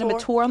I'm going to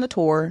mature on the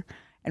tour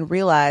and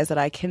realize that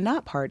I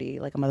cannot party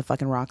like a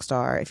motherfucking rock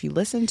star. If you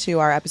listen to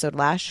our episode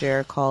last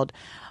year called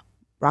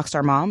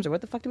Rockstar Moms, or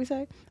what the fuck did we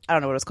say? I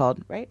don't know what it's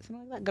called, right?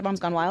 Something like that. Good Moms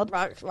Gone Wild?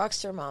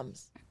 Rockstar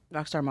Moms.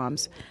 Rockstar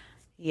Moms.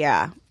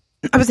 Yeah.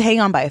 I was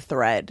hanging on by a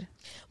thread.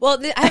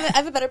 Well, I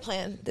have a better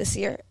plan this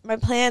year. My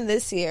plan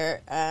this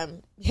year,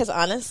 because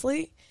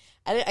honestly,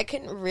 I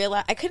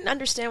couldn't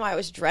understand why I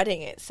was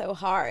dreading it so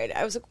hard.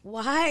 I was like,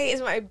 why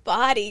is my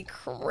body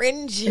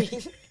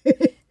cringing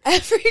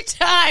every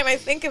time I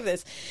think of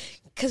this?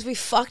 Because we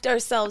fucked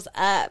ourselves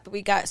up.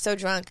 We got so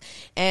drunk,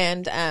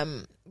 and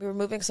we were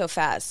moving so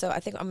fast. So I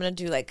think I'm going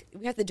to do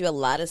we have to do a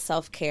lot of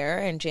self-care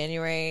in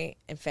January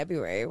and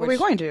February. We're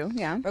going to,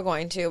 yeah. We're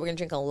going to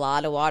drink a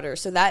lot of water.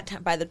 So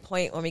that by the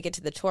point when we get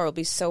to the tour, we'll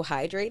be so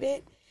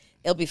hydrated.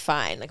 It'll be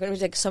fine. Like, we're going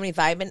to take so many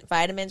vitamins.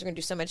 We're going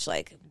to do so much,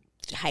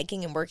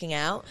 hiking and working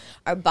out.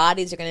 Our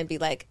bodies are going to be,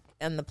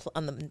 on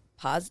the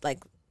pause,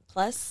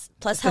 plus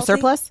healthy. The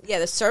surplus? Yeah,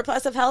 the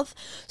surplus of health.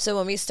 So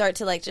when we start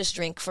to, just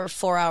drink for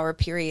 4-hour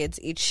periods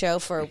each show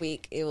for a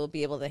week, it will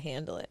be able to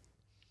handle it.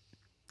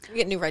 We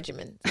get new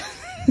regimen.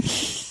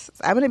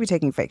 I'm going to be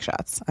taking fake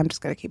shots. I'm just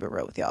going to keep it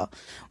real with y'all.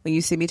 When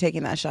you see me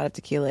taking that shot of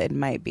tequila, it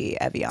might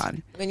be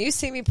Evian. When you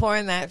see me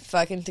pouring that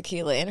fucking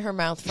tequila in her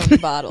mouth from the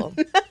bottle,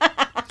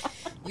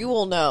 you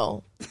will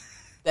know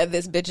that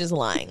this bitch is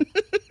lying.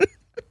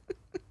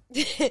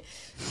 She's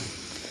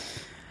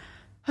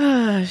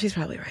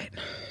probably right.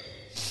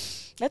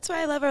 That's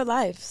why I love our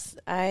lives.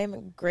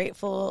 I'm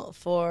grateful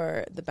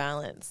for the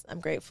balance. I'm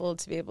grateful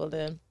to be able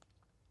to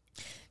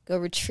go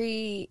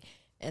retreat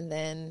and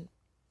then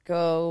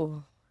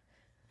go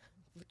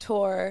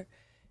tour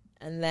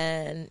and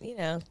then,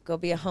 go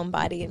be a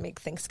homebody and make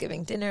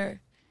Thanksgiving dinner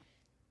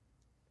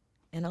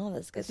and all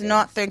this good It's things.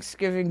 not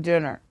Thanksgiving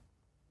dinner.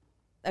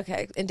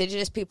 Okay,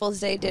 Indigenous Peoples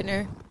Day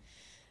dinner.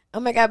 Oh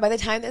my God, by the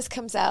time this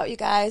comes out, you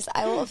guys,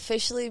 I will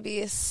officially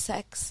be a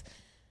sex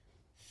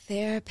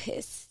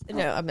therapist.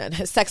 No, I'm not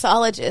a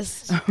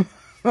sexologist.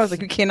 I was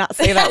like, you cannot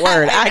say that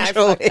word,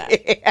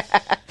 actually.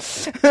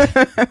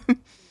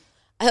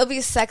 I'll be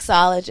a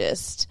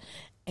sexologist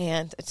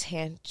and a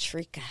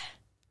tantrika.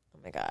 Oh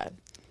my God.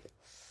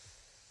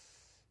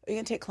 Are you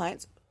going to take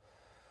clients?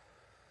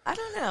 I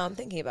don't know. I'm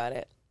thinking about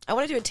it. I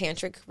want to do a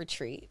tantric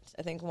retreat.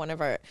 I think one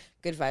of our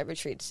good vibe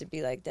retreats should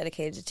be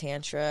dedicated to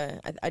tantra.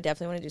 I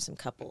definitely want to do some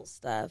couple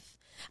stuff.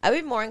 I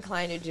would be more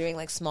inclined to doing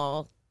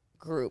small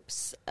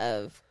groups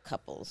of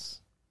couples,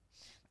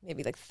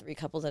 maybe 3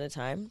 couples at a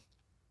time.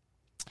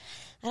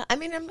 I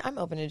mean, I'm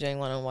open to doing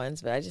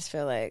one-on-ones, but I just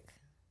feel like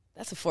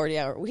that's a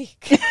 40-hour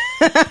week.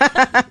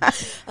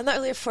 I'm not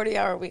really a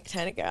 40-hour week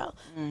kind of girl.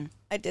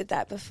 I did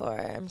that before.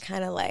 I'm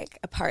kind of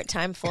a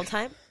part-time,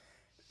 full-time.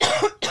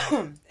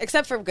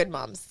 Except for Good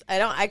Moms.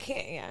 I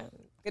can't, yeah.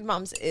 Good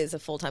Moms is a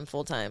full-time,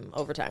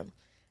 overtime.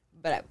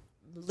 But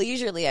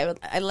leisurely,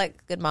 I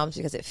like Good Moms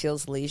because it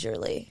feels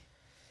leisurely.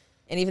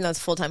 And even though it's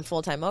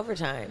full-time,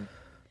 overtime,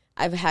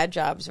 I've had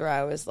jobs where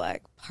I was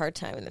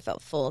part-time and it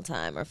felt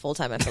full-time, or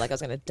full-time I felt like I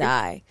was going to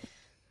die.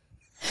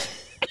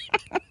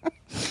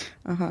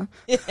 Uh-huh.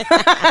 You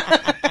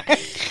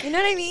know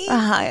what I mean?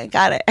 Uh-huh.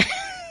 Got it.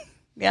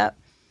 Yep.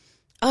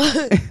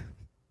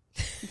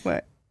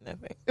 What?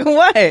 Nothing.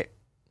 What?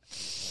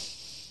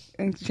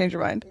 Change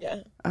your mind?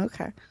 Yeah.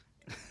 Okay.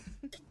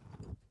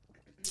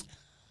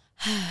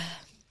 I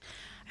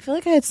feel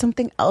like I had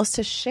something else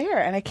to share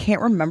and I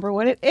can't remember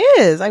what it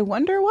is. I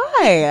wonder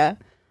why.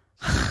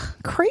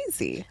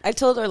 Crazy. I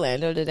told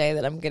Orlando today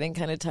that I'm getting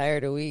kind of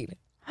tired of weed.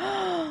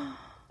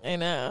 I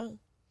know.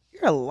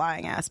 You're a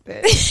lying ass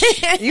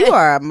bitch. You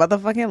are a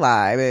motherfucking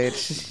lie,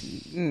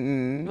 bitch.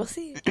 Mm-mm. We'll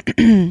see.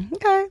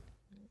 Okay.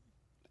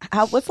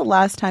 What's the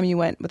last time you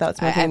went without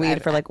smoking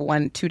weed for like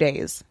 2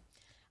 days?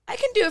 I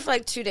can do it for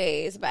like 2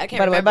 days, but I can't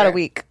But remember. about a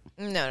week?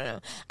 No.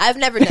 I've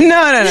never done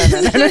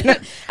it. No.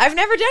 I've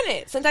never done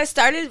it since I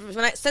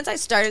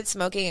started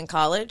smoking in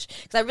college,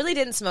 because I really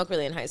didn't smoke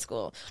really in high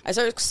school. I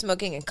started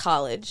smoking in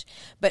college,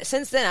 but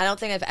since then I don't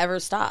think I've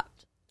ever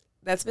stopped.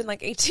 That's been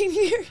like 18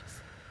 years,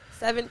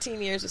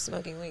 17 years of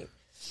smoking weed.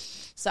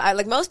 So I,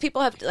 like most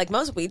people have, like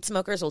most weed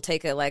smokers will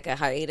take a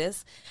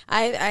hiatus.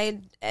 I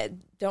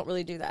don't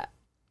really do that.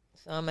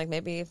 So I'm like,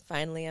 maybe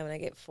finally when I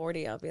get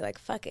 40, I'll be like,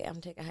 fuck it, I'm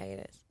gonna take a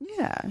hiatus.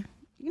 Yeah.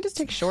 You can just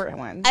take short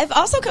ones. I've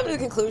also come to the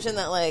conclusion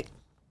that, like,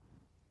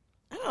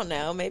 I don't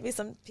know, maybe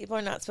some people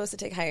are not supposed to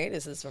take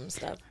hiatuses from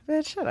stuff.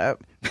 Bitch, shut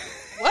up.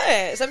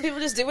 What? Some people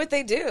just do what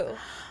they do.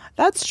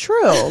 That's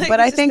true. But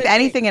I think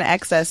anything in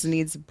excess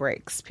needs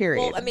breaks,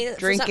 period. Well, I mean,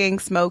 drinking,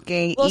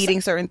 smoking,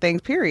 eating certain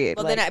things, period.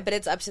 Well, but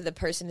it's up to the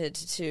person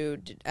to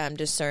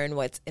discern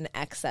what's in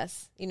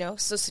excess, you know?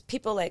 So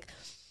people like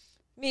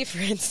me, for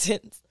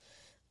instance,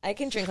 I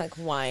can drink like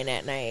wine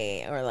at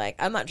night, or like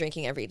I'm not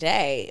drinking every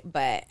day,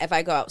 but if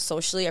I go out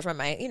socially or from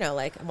my,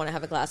 like I want to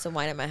have a glass of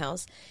wine at my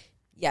house,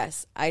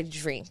 yes, I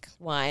drink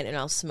wine and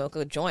I'll smoke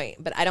a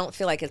joint, but I don't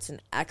feel like it's an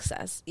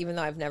excess, even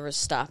though I've never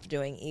stopped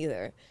doing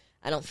either.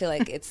 I don't feel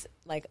like it's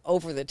like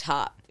over the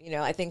top.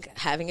 I think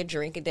having a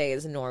drink a day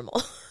is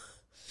normal.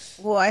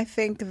 Well, I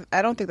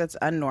don't think that's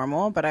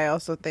unnormal, but I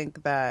also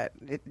think that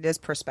it is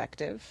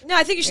perspective. No,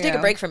 I think you should take a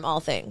break from all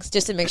things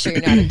just to make sure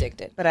you're not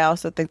addicted. But I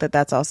also think that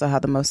that's also how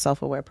the most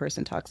self-aware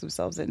person talks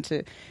themselves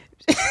into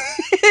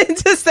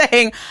into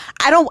saying,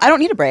 I don't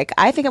need a break.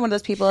 I think I'm one of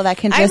those people that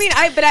can just...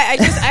 I go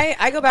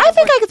back. I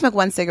think I can smoke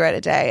one cigarette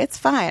a day. It's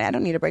fine. I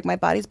don't need a break. My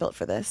body's built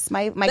for this.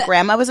 My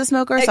grandma was a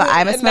smoker, so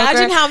I'm a smoker.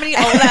 Imagine how many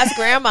old ass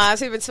grandmas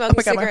who've been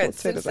smoking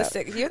cigarettes since the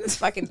 '60s. You and this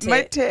fucking tit.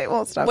 My tit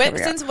won't stop.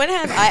 Since when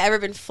have I ever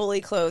been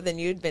fully clothed and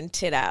you'd been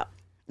tit out?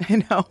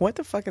 I know. What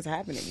the fuck is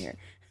happening here?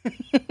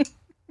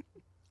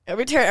 Are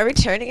we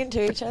turning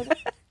into each other?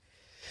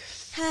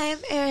 Hi, I'm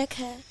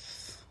Erica.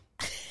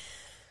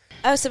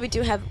 Oh, so we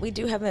do have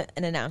an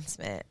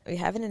announcement. We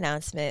have an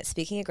announcement.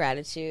 Speaking of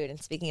gratitude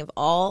and speaking of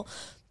all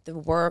the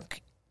work,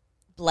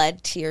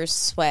 blood, tears,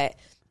 sweat,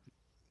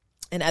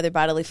 and other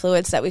bodily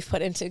fluids that we've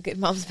put into Good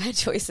Moms Bad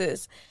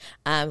Choices,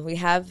 we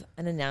have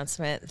an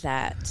announcement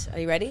that. Are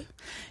you ready?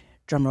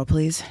 Drum roll,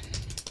 please.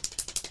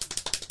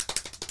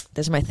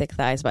 Those are my thick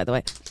thighs, by the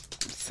way.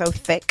 So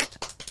thick.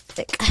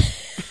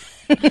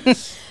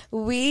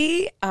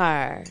 We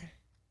are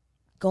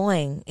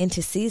going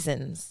into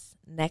seasons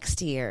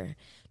next year.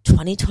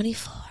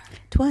 2024.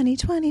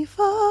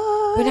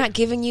 We're not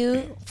giving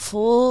you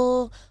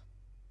full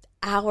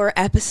hour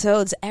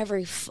episodes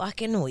every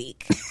fucking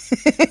week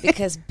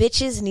because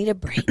bitches need a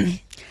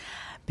break.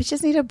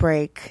 Bitches need a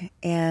break.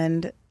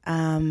 And,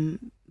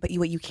 but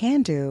what you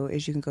can do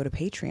is you can go to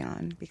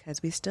Patreon,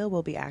 because we still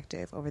will be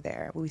active over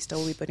there. We still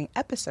will be putting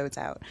episodes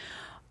out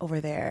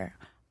over there.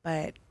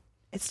 But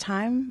it's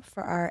time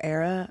for our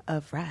era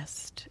of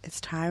rest. It's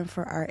time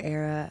for our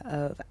era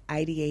of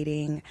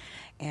ideating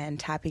and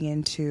tapping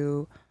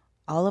into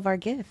all of our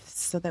gifts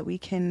so that we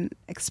can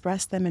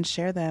express them and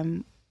share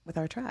them with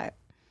our tribe.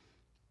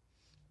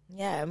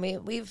 Yeah, I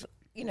mean, we've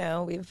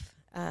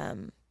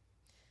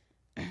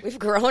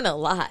grown a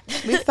lot.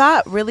 We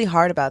thought really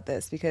hard about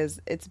this because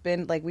it's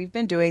been like we've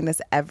been doing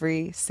this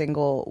every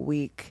single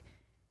week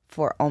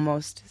for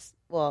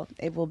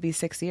it will be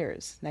 6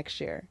 years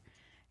next year.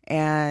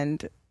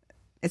 And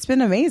it's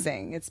been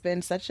amazing. It's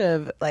been such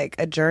a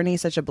journey,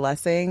 such a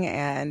blessing,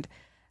 and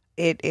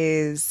it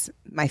is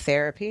my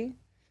therapy.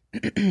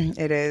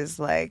 It is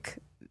like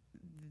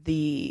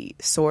the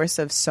source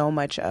of so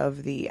much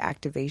of the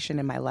activation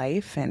in my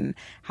life and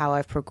how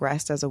I've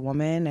progressed as a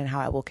woman and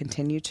how I will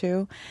continue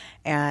to.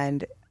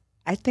 And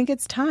I think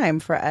it's time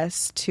for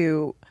us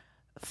to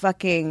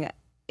fucking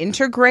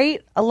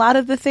integrate a lot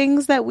of the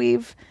things that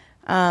we've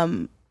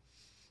Can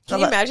you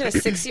imagine a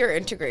 6-year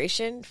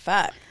integration?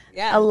 Fuck.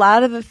 Yeah. A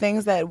lot of the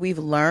things that we've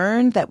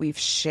learned, that we've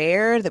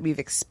shared, that we've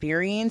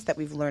experienced, that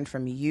we've learned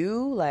from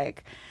you,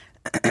 like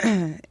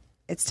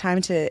it's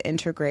time to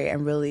integrate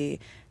and really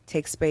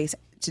take space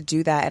to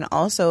do that, and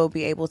also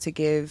be able to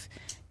give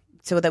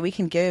so that we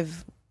can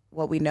give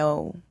what we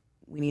know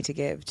we need to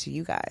give to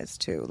you guys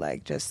too,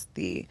 like just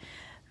the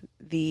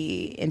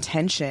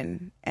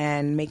intention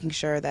and making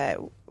sure that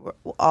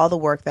all the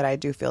work that I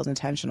do feels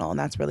intentional, and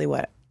that's really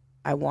what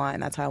I want,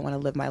 and that's how I want to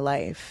live my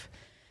life.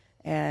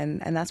 And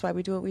that's why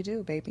we do what we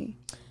do, baby.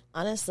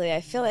 Honestly,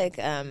 I feel like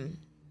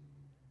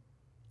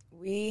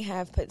we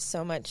have put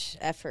so much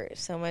effort,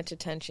 so much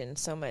attention,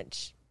 so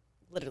much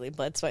literally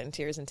blood, sweat, and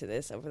tears into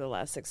this over the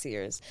last 6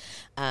 years.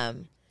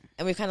 And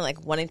we've kind of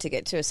like wanting to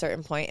get to a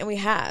certain point, and we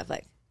have.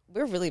 Like,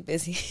 we're really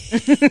busy.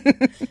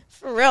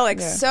 For real,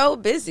 like so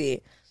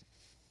busy.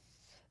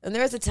 And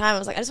there was a time I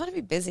was like, I just want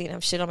to be busy and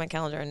have shit on my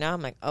calendar. And now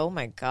I'm like, oh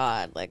my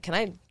God, like, can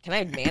I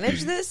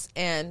manage this?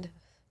 And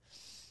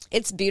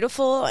it's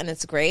beautiful and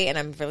it's great. And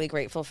I'm really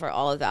grateful for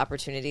all of the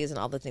opportunities and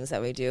all the things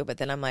that we do. But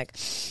then I'm like,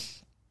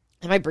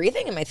 am I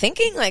breathing? Am I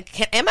thinking?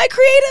 Like, am I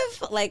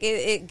creative? Like,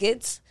 it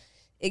gets,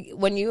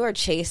 when you are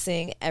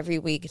chasing every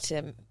week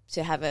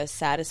to have a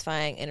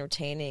satisfying,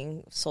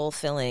 entertaining,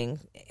 soul-filling,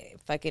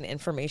 fucking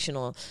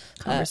informational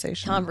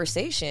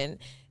conversation,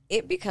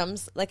 it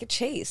becomes like a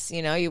chase.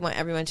 You know, you want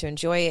everyone to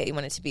enjoy it. You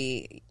want it to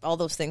be all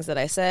those things that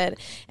I said.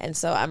 And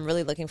so I'm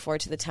really looking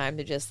forward to the time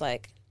to just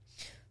like,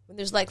 when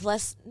there's like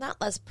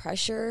not less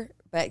pressure,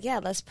 but yeah,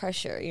 less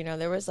pressure. You know,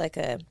 there was like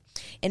an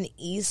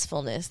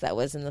easefulness that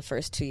was in the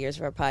first 2 years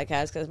of our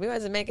podcast because we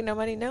wasn't making no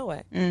money, no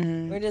way.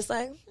 We're just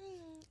like,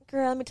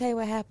 girl, let me tell you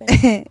what happened.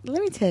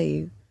 Let me tell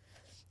you.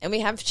 And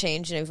we have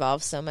changed and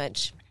evolved so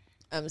much.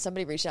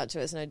 Somebody reached out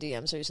to us in our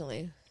DMs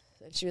recently.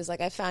 And she was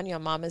like, I found you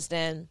on Mama's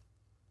Den.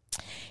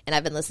 And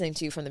I've been listening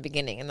to you from the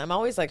beginning. And I'm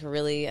always like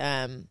really,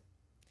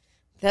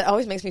 that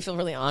always makes me feel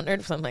really honored.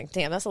 Because I'm like,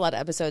 damn, that's a lot of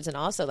episodes. And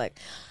also like,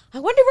 I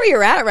wonder where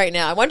you're at right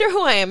now. I wonder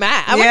who I am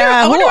at. I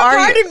wonder what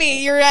part of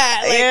me you're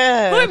at.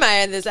 Like, who am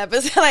I in this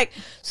episode? Like,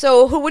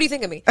 so what do you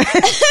think of me?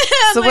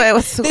 So like,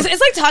 it's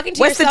like talking to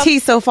what's yourself. What's the tea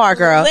so far,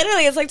 girl?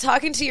 Literally, it's like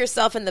talking to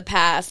yourself in the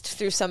past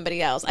through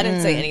somebody else. I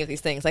didn't say any of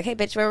these things. Like, hey,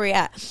 bitch, where are we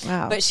at?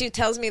 Wow. But she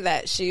tells me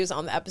that she was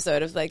on the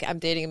episode of like, I'm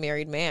dating a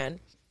married man.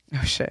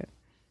 Oh, shit.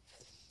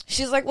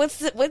 She's like, what's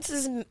his?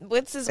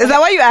 Is that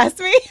why you asked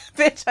me?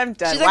 Bitch, I'm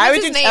done. Like, why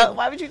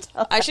would you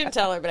tell her? I shouldn't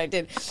tell her, but I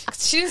did.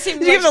 She didn't seem.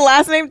 Did you give the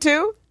last name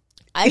too?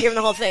 I gave him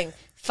the whole thing.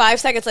 5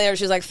 seconds later,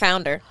 she was like,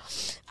 found her.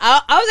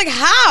 I was like,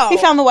 how? He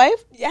found the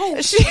wife?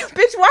 Yes.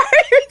 Bitch, why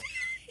are you?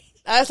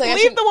 I was like,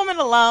 leave the woman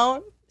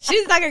alone.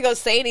 She's not gonna go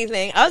say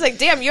anything. I was like,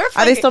 damn, you're.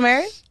 Are they still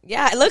married?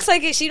 Yeah, it looks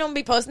like it. She don't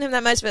be posting him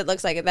that much, but it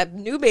looks like it. That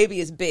new baby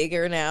is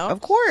bigger now.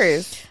 Of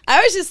course.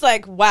 I was just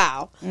like,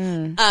 wow.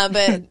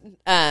 But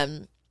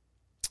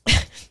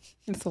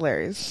it's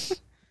hilarious.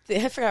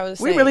 I forgot what I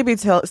was we saying. really be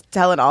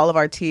telling all of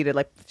our tea to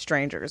like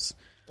strangers.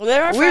 Well,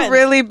 they're our friends. We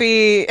really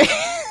be.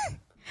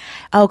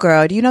 Oh,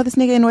 girl, do you know this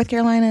nigga in North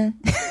Carolina?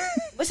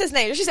 What's his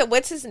name? She said,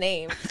 what's his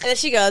name? And then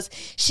she goes,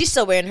 she's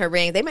still wearing her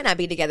ring. They might not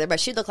be together, but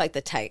she looked like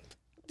the type.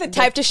 The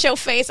type to show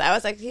face. I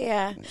was like,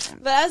 yeah.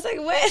 But I was like,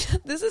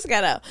 what? This is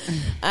gonna.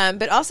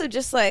 But also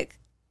just like,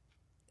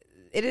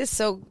 it's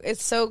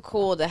so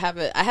cool to have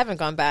it. I haven't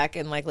gone back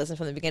and like listened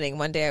from the beginning.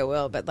 One day I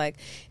will, but like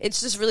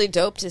it's just really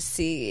dope to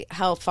see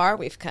how far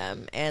we've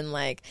come and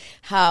like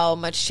how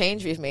much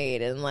change we've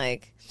made and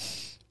like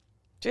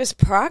just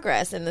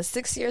progress. And the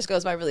 6 years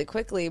goes by really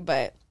quickly,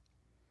 but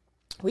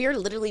we are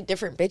literally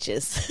different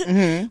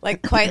bitches.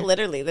 Like quite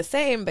literally the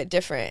same but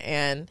different.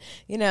 And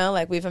you know,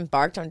 like we've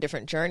embarked on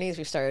different journeys.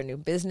 We've started new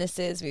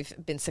businesses. We've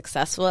been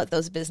successful at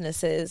those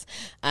businesses.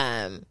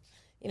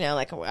 You know,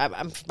 like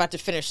I'm about to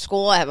finish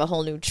school. I have a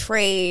whole new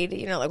trade.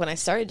 You know, like when I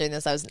started doing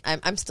this,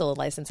 I'm still a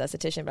licensed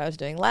esthetician, but I was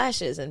doing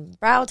lashes and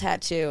brow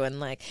tattoo,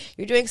 and like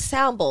you're doing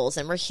sound bowls,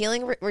 and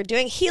we're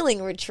doing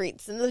healing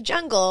retreats in the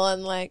jungle,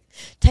 and like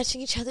touching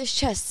each other's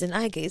chests and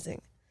eye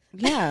gazing.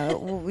 Yeah,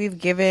 we've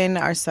given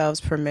ourselves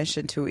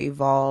permission to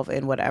evolve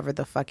in whatever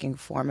the fucking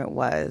form it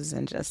was,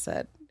 and just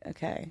said,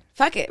 okay,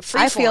 fuck it.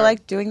 I feel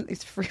like doing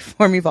these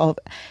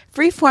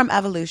freeform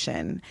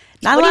evolution.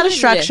 Not a lot of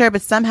structure,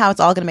 but somehow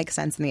it's all going to make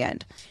sense in the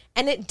end.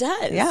 And it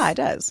does. Yeah, it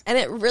does. And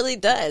it really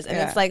does. And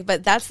yeah. It's like,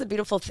 but that's the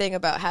beautiful thing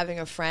about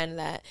having friends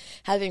that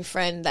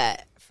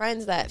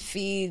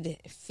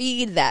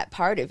feed that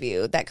part of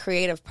you, that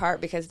creative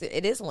part, because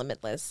it is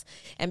limitless.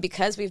 And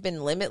because we've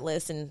been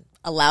limitless and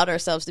allowed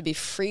ourselves to be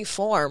free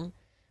form,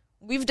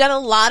 we've done a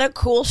lot of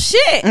cool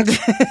shit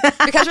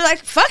because we're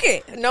like, fuck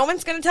it. No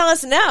one's going to tell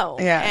us no.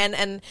 Yeah.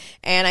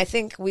 And I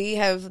think we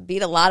have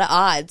beat a lot of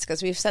odds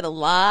because we've said a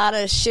lot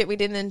of shit we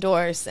didn't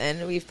endorse,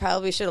 and we've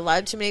probably showed a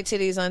lot too many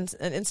titties on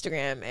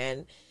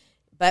Instagram.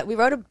 But we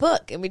wrote a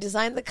book and we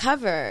designed the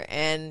cover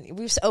and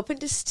we've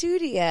opened a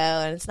studio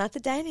and it's not the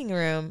dining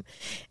room.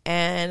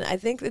 And I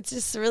think it's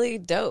just really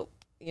dope.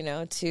 You know,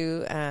 I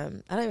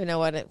don't even know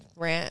why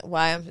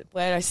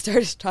I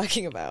started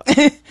talking about.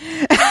 I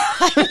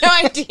have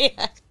no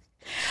idea.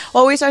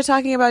 Well, we started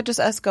talking about just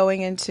us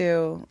going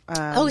into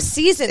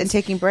seasons and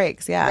taking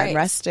breaks, right. And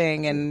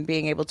resting and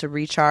being able to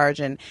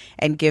recharge and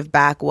give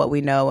back what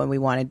we know and we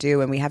want to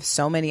do. And we have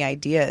so many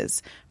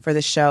ideas for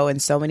the show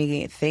and so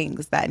many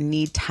things that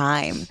need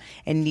time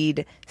and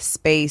need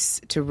space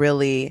to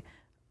really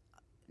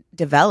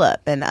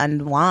develop and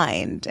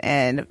unwind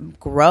and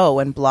grow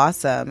and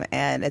blossom.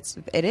 And it's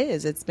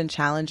been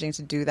challenging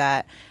to do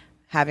that,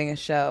 having a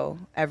show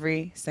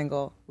every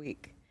single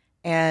week.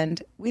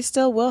 And we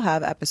still will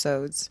have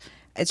episodes.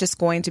 It's just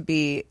going to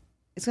be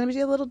a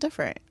little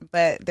different,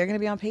 but they're going to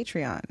be on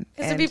Patreon.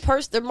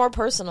 They're more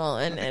personal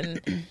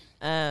and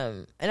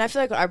I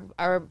feel like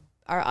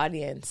our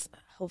audience,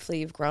 hopefully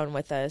you've grown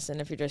with us,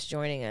 and if you're just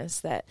joining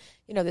us, that,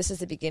 you know, this is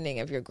the beginning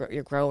of your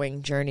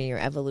growing journey, your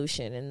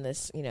evolution, and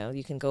this, you know,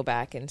 you can go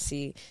back and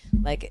see,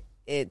 like,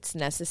 it's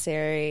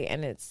necessary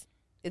and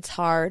it's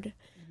hard,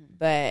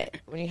 but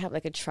when you have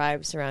like a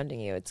tribe surrounding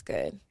you, it's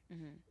good.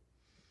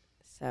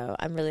 So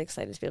I'm really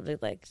excited to be able to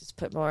like just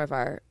put more of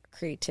our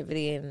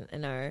creativity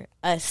and our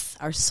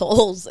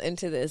souls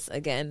into this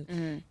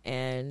again,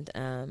 and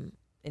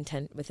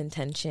with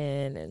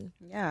intention. And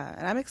yeah,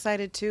 and I'm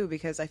excited too,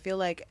 because I feel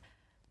like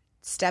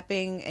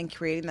stepping and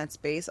creating that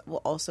space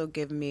will also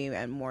give me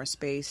more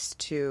space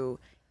to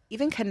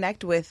even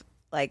connect with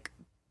like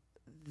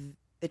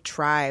the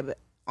tribe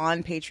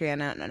on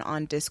Patreon and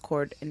on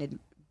Discord in a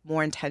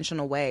more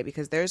intentional way,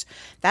 because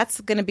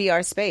that's going to be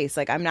our space.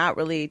 Like, I'm not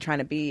really trying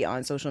to be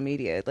on social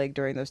media like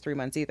during those 3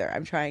 months either.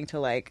 I'm trying to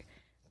like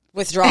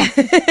withdraw,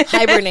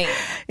 hibernate,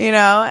 you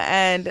know,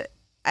 and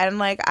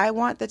like, I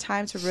want the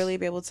time to really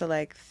be able to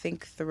like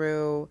think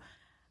through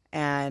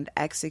and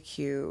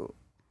execute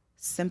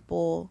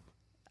simple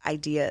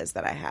ideas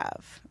that I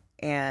have.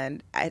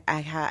 And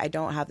I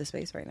don't have the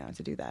space right now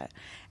to do that.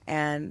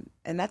 And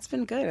that's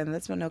been good, and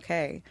that's been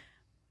okay.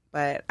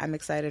 But I'm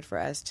excited for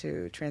us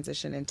to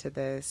transition into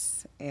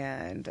this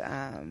and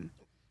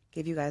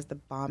give you guys the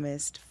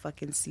bombest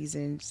fucking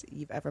seasons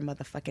you've ever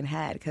motherfucking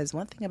had. Because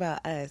one thing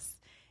about us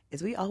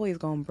is we always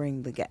gonna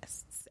bring the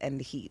guests and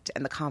the heat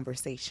and the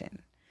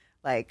conversation.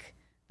 Like,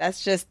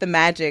 that's just the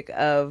magic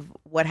of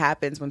what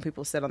happens when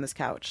people sit on this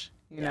couch,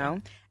 you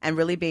know? And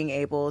really being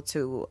able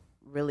to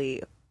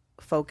really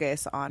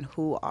focus on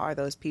who are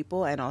those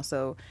people and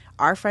also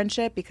our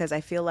friendship, because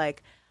I feel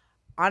like,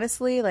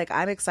 honestly, like,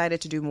 I'm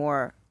excited to do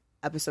more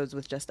episodes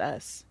with just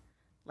us.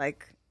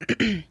 Like,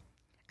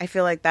 I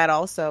feel like that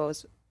also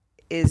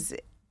is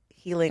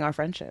healing our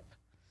friendship.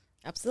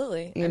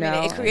 Absolutely. You I know?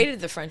 mean, it created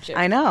the friendship.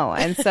 I know.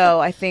 And so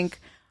I think,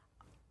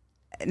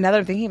 now that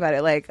I'm thinking about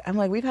it, like, I'm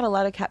like, we've had a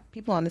lot of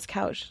people on this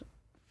couch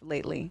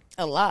lately.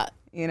 A lot.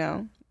 You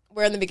know?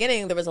 Where in the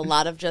beginning, there was a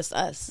lot of just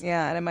us.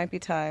 Yeah, and it might be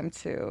time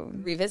to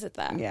revisit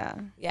that. Yeah.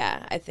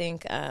 Yeah, I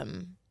think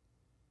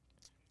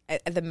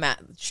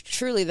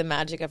truly the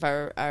magic of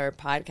our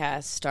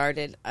podcast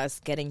started us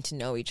getting to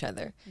know each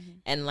other,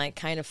 and like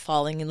kind of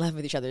falling in love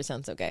with each other.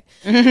 Sounds okay.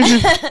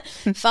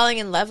 Falling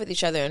in love with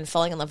each other and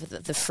falling in love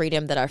with the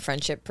freedom that our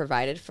friendship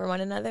provided for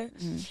one another,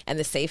 and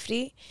the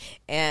safety.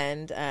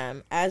 And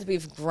as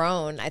we've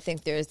grown, I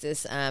think there's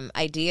this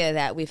idea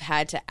that we've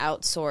had to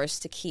outsource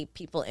to keep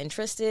people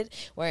interested,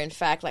 where in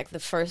fact, like, the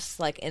first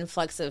like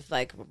influx of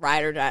like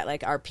ride or die,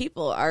 like, our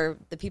people are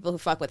the people who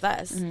fuck with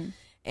us.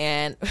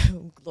 And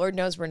Lord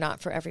knows we're not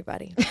for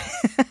everybody.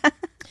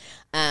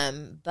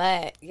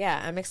 But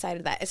yeah, I'm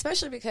excited that,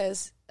 especially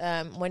because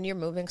when you're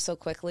moving so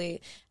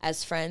quickly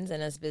as friends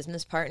and as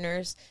business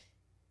partners,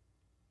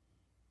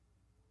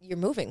 you're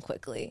moving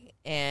quickly.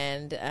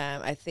 And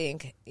I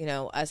think, you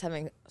know, us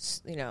having,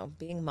 you know,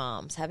 being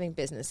moms, having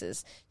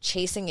businesses,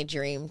 chasing a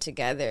dream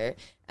together,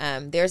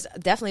 there's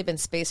definitely been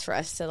space for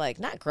us to like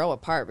not grow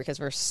apart because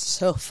we're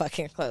so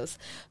fucking close,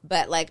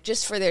 but like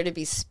just for there to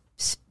be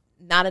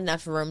not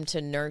enough room to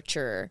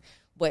nurture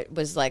what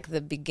was like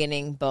the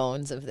beginning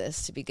bones of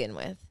this to begin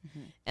with.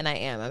 And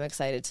I'm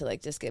excited to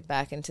like just get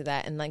back into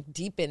that and like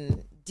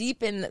deepen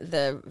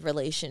the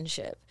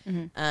relationship.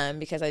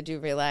 Because I do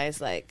realize,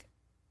 like,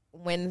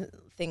 when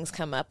things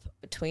come up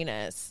between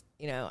us,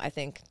 you know, I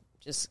think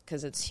just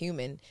because it's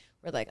human,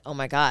 we're like, oh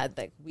my God,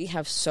 like, we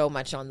have so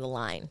much on the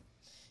line.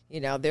 You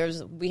know,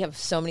 we have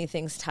so many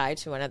things tied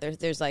to one another.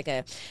 There's like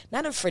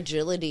not a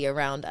fragility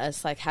around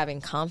us, like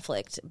having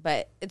conflict,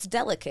 but it's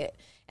delicate.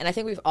 And I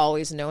think we've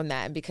always known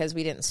that. And because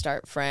we didn't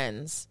start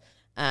friends,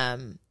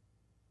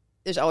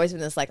 there's always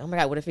been this like, oh my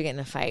God, what if we get in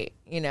a fight?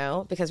 You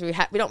know, because we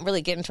don't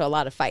really get into a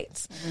lot of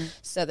fights.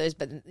 So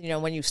you know,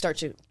 when you start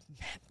to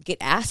get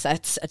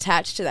assets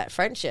attached to that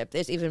friendship,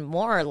 there's even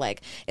more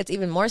like, it's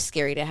even more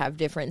scary to have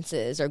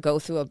differences or go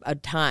through a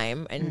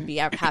time and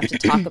have to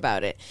talk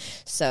about it.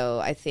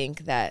 So I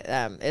think that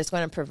it's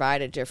going to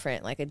provide a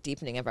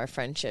deepening of our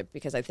friendship,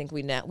 because I think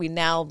we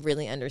now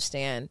really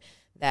understand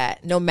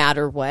that no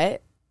matter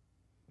what,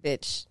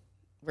 bitch,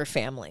 we're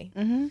family,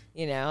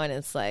 you know, and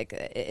it's like,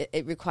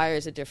 it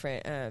requires a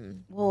different,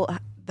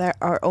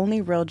 our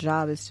only real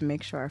job is to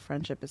make sure our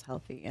friendship is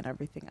healthy and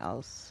everything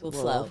else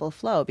will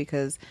flow,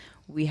 because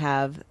we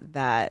have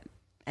that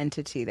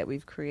entity that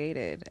we've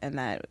created and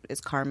that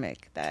is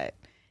karmic, that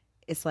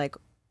it's like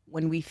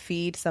when we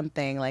feed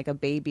something like a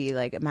baby,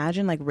 like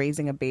imagine like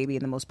raising a baby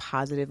in the most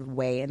positive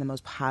way, in the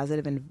most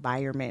positive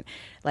environment,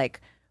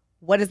 like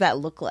what does that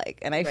look like?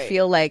 And I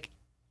feel like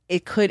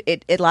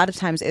it a lot of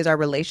times is our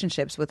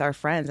relationships with our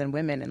friends and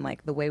women, and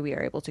like the way we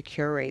are able to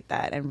curate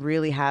that and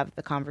really have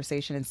the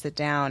conversation and sit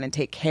down and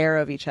take care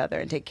of each other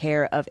and take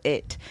care of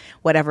it,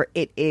 whatever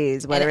it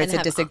is, whether it's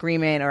a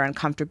disagreement or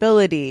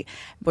uncomfortability,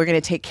 we're going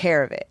to take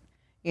care of it,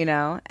 you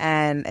know,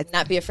 and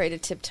not be afraid to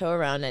tiptoe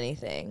around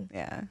anything.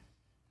 Yeah.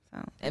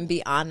 So. And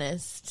be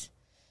honest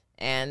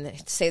and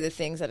say the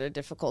things that are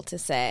difficult to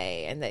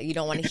say and that you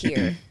don't want to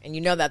hear, and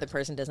you know that the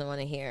person doesn't want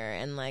to hear,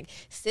 and like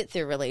sit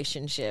through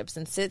relationships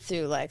and sit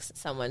through like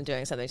someone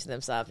doing something to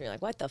themselves, and you're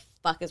like, what the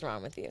fuck is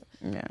wrong with you?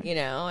 Yeah. You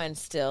know, and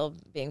still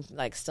being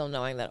like, still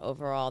knowing that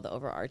overall, the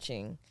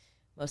overarching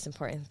most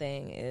important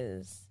thing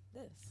is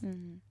this.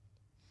 Mm-hmm.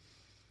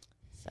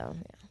 So,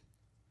 yeah.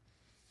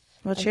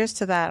 Well, cheers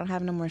to that. I don't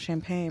have no more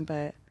champagne,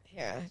 but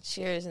Here,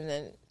 cheers, and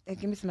then hey,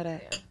 give me some of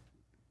that. yeah.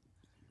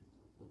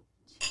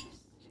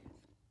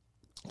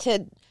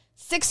 To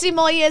 60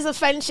 more years of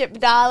friendship,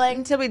 darling.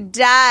 Until we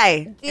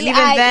die. And even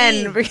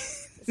then,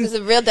 This is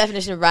a real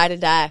definition of ride or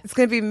die. it's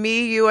going to be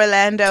me, you,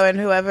 Orlando, and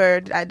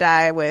whoever I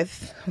die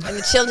with. And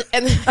the children.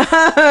 And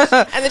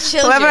the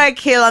children. Whoever I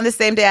kill on the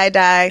same day I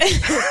die.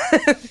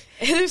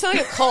 It sounds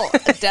like a cult.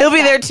 He'll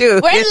be there too.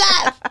 We're in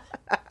love.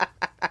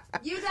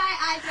 You die,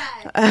 I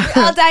die.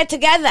 We all die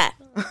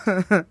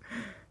together.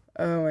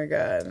 Oh my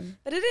God.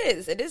 But it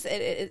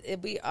is.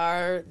 We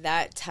are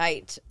that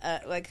tight.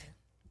 Like,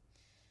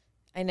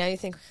 I know you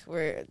think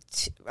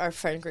our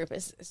friend group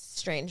is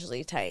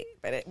strangely tight,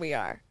 but we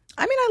are.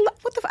 I mean,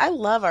 I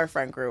love our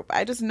friend group.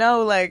 I just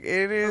know, like,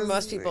 it is. For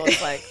most people,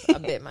 it's like a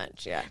bit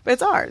much, yeah. But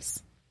it's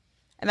ours.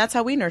 And that's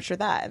how we nurture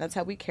that. And that's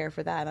how we care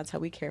for that. And that's how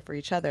we care for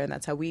each other. And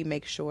that's how we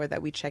make sure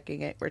that we're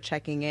checking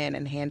in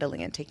and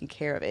handling and taking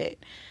care of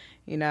it,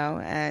 you know?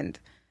 And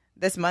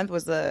this month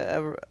was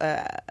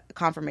a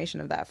confirmation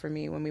of that for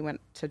me when we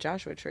went to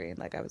Joshua Tree.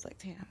 Like, I was like,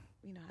 damn,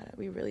 you know,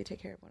 we really take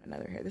care of one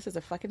another here. This is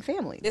a fucking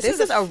family. This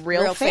is a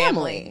real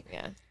family.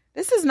 Yeah.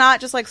 This is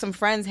not just like some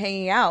friends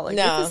hanging out. Like,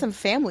 No. this is some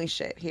family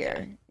shit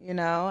here, you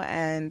know?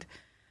 And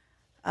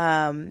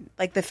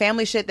like the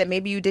family shit that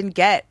maybe you didn't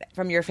get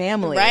from your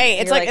family. Right.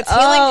 It's You're like, it's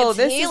healing, it's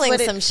this healing is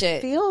what some it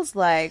shit. feels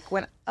like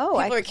when,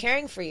 People are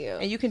caring for you.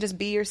 and you can just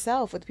be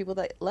yourself with people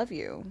that love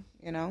you,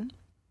 you know?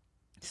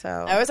 So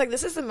I was like,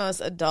 this is the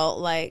most adult,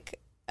 like,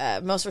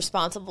 most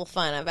responsible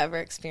fun I've ever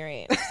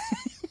experienced.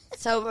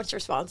 So much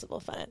responsible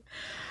fun.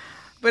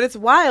 but it's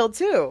wild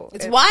too.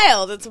 It's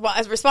wild. It's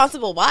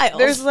responsible wild.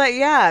 There's like,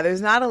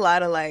 there's not a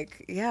lot of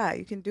like,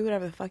 you can do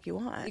whatever the fuck you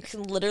want. You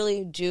can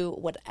literally do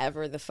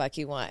whatever the fuck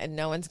you want, and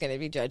no one's going to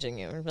be judging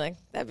you. And be like,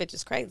 that bitch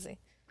is crazy.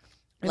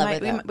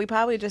 We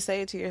probably just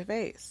say it to your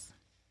face.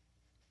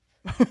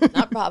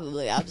 Not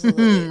probably,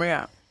 absolutely.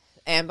 Yeah.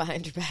 And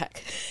behind your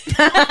back.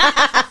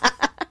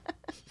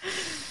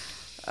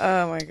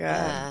 Oh my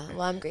God.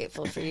 Well, I'm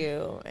grateful for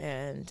you,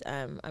 and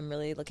I'm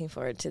really looking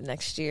forward to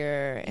next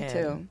year. Me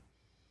too.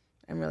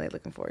 I'm really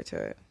looking forward to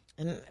it.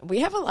 And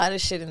we have a lot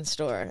of shit in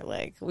store.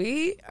 Like,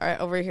 we are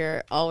over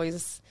here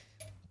always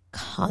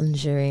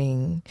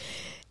conjuring,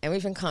 and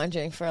we've been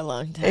conjuring for a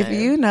long time. If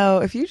you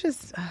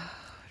just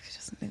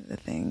knew the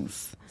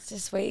things. Let's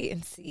just wait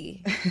and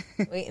see.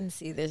 Wait and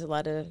see. There's a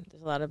lot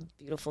of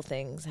beautiful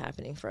things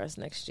happening for us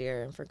next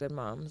year and for Good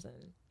Moms,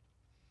 and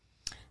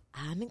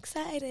I'm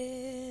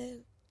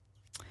excited.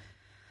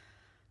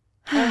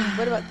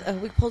 What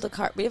about we pulled a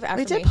card? We have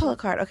affirmation. We did pull a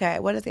card. Okay,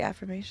 what is the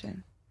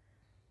affirmation?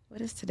 What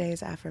is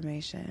today's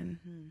affirmation?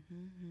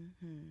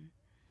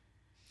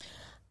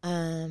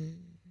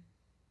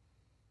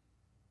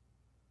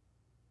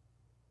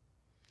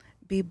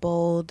 Be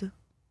bold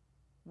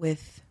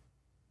with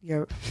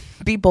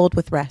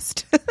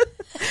rest.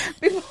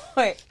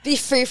 Be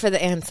free for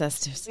the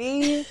ancestors.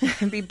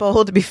 Be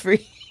bold, be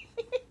free.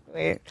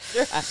 Wait.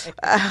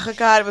 Oh,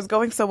 God, it was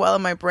going so well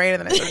in my brain,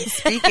 and then I started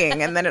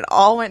speaking, and then it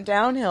all went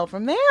downhill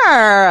from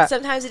there.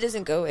 Sometimes it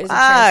doesn't go. It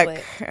doesn't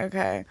translate.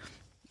 Okay.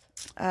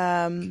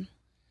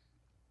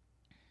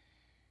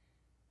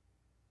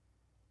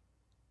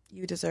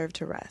 You deserve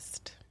to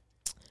rest.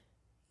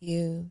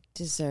 You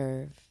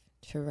deserve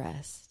to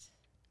rest.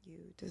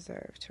 You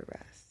deserve to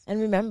rest.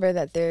 And remember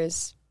that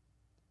there's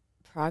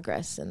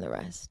progress in the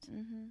rest.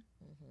 Mm-hmm.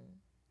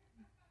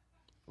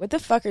 What the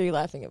fuck are you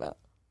laughing about?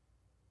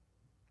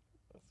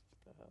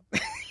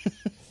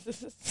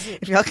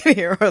 If y'all can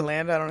hear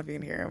Orlando, I don't know if you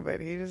can hear him, but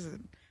he just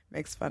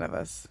makes fun of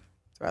us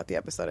throughout the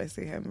episode. I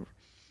see him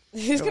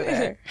He's over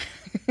gonna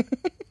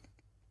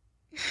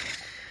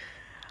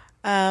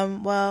there.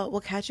 Well,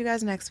 we'll catch you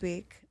guys next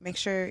week. Make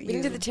sure We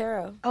can do the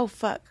tarot. Oh,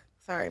 fuck.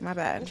 Sorry, my I'm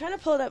bad. trying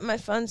to pull it up. My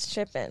phone's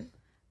tripping.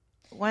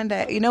 One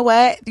day. You know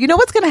what? You know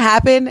what's going to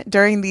happen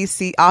during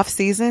these off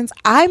seasons?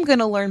 I'm going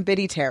to learn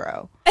Biddy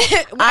Tarot.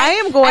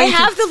 I am going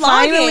to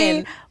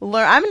finally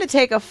learn. I'm going to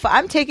take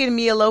I'm taking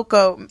Mia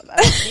Loco,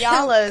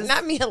 Miala's.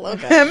 Not Mia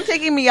Loco. I'm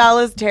taking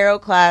Miala's tarot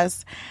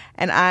class.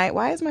 And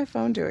why is my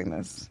phone doing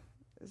this?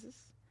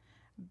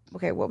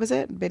 Okay, what was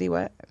it? Biddy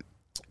what?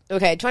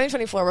 Okay,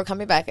 2024, we're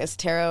coming back as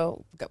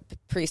tarot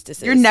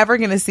priestesses. You're never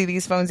going to see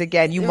these phones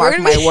again. You mark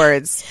my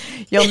words.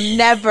 You'll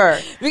never.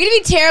 We're going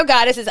to be tarot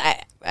goddesses.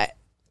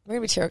 We're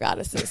going to be tarot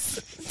goddesses.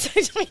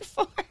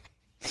 2024.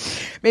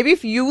 Maybe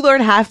if you learn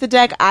half the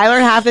deck, I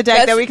learn half the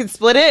deck, then we can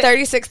split it.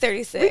 36.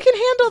 We can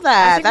handle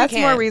that. That's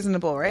can. more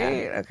reasonable,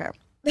 right? Yeah. Okay.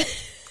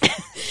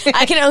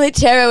 I can only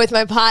tarot with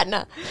my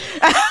partner.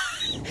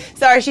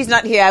 Sorry, she's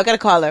not here. I've got to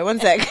call her. One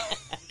sec.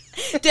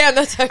 Damn,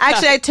 that's okay.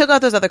 Actually, I took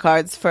out those other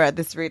cards for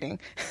this reading.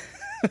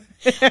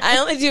 I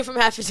only do from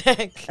half a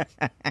deck.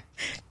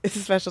 It's a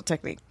special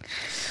technique.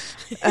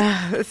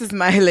 This is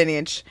my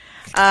lineage.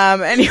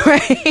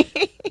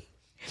 Anyway.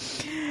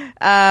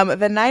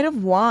 The Knight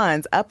of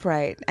Wands,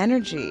 upright,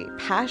 energy,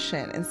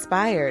 passion,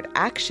 inspired,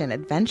 action,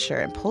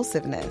 adventure,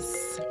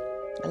 impulsiveness.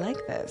 I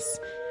like this.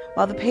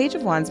 While the Page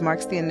of Wands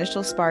marks the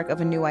initial spark of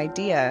a new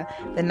idea,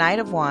 the Knight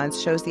of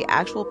Wands shows the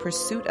actual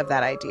pursuit of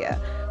that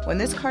idea. When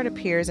this card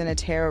appears in a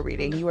tarot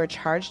reading, you are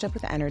charged up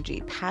with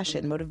energy,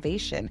 passion,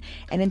 motivation,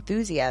 and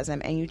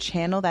enthusiasm, and you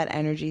channel that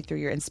energy through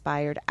your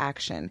inspired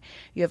action.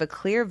 You have a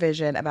clear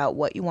vision about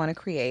what you want to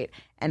create,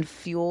 and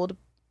fueled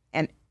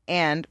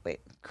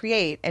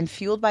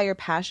by your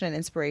passion and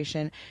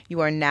inspiration,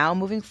 you are now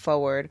moving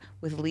forward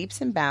with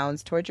leaps and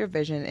bounds towards your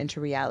vision into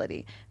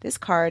reality. This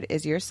card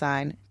is your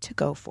sign to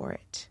go for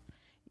it.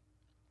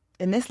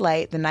 In this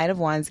light, the Knight of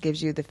Wands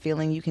gives you the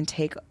feeling you can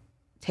take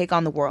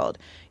on the world.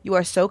 You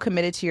are so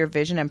committed to your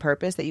vision and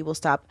purpose that you will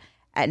stop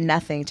at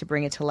nothing to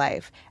bring it to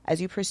life. As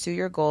you pursue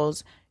your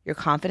goals, your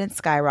confidence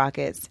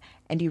skyrockets,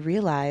 and you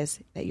realize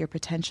that your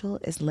potential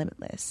is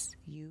limitless.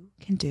 You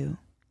can do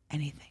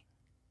anything.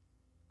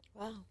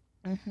 Wow.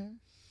 Mm-hmm.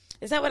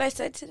 Is that what I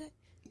said today?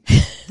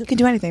 You can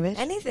do anything, bitch.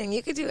 Anything.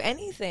 You could do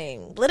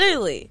anything.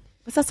 Literally.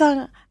 What's that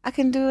song? I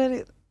can do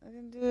it. I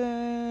can do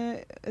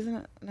it. Isn't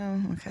it?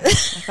 No. Okay. I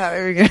thought we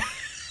were good.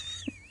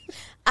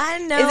 I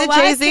know. Is it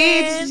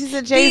Jay-Z? She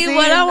said Jay-Z. Be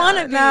what I want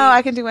to be. No,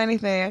 I can do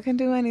anything. I can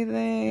do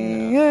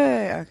anything. No.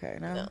 Yeah. Okay.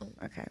 No.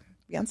 Okay.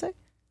 Beyonce?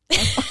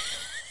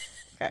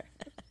 Okay.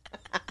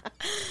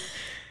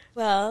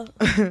 Well,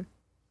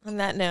 on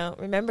that note,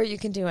 remember you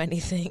can do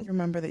anything.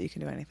 Remember that you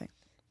can do anything.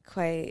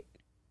 Quite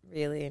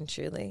really and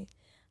truly.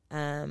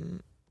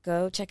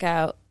 Go check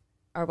out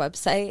our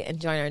website and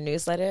join our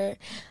newsletter.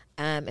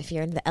 If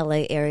you're in the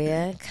LA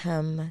area,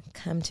 come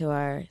to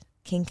our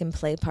kink and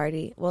play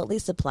party. Well, at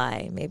least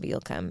apply. Maybe you'll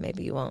come,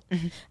 maybe you won't.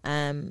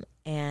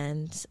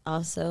 And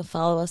also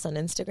follow us on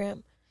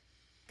Instagram,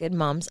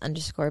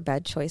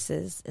 goodmoms_bad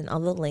choices, and all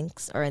the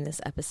links are in this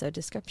episode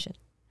description.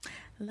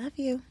 Love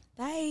you.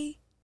 Bye.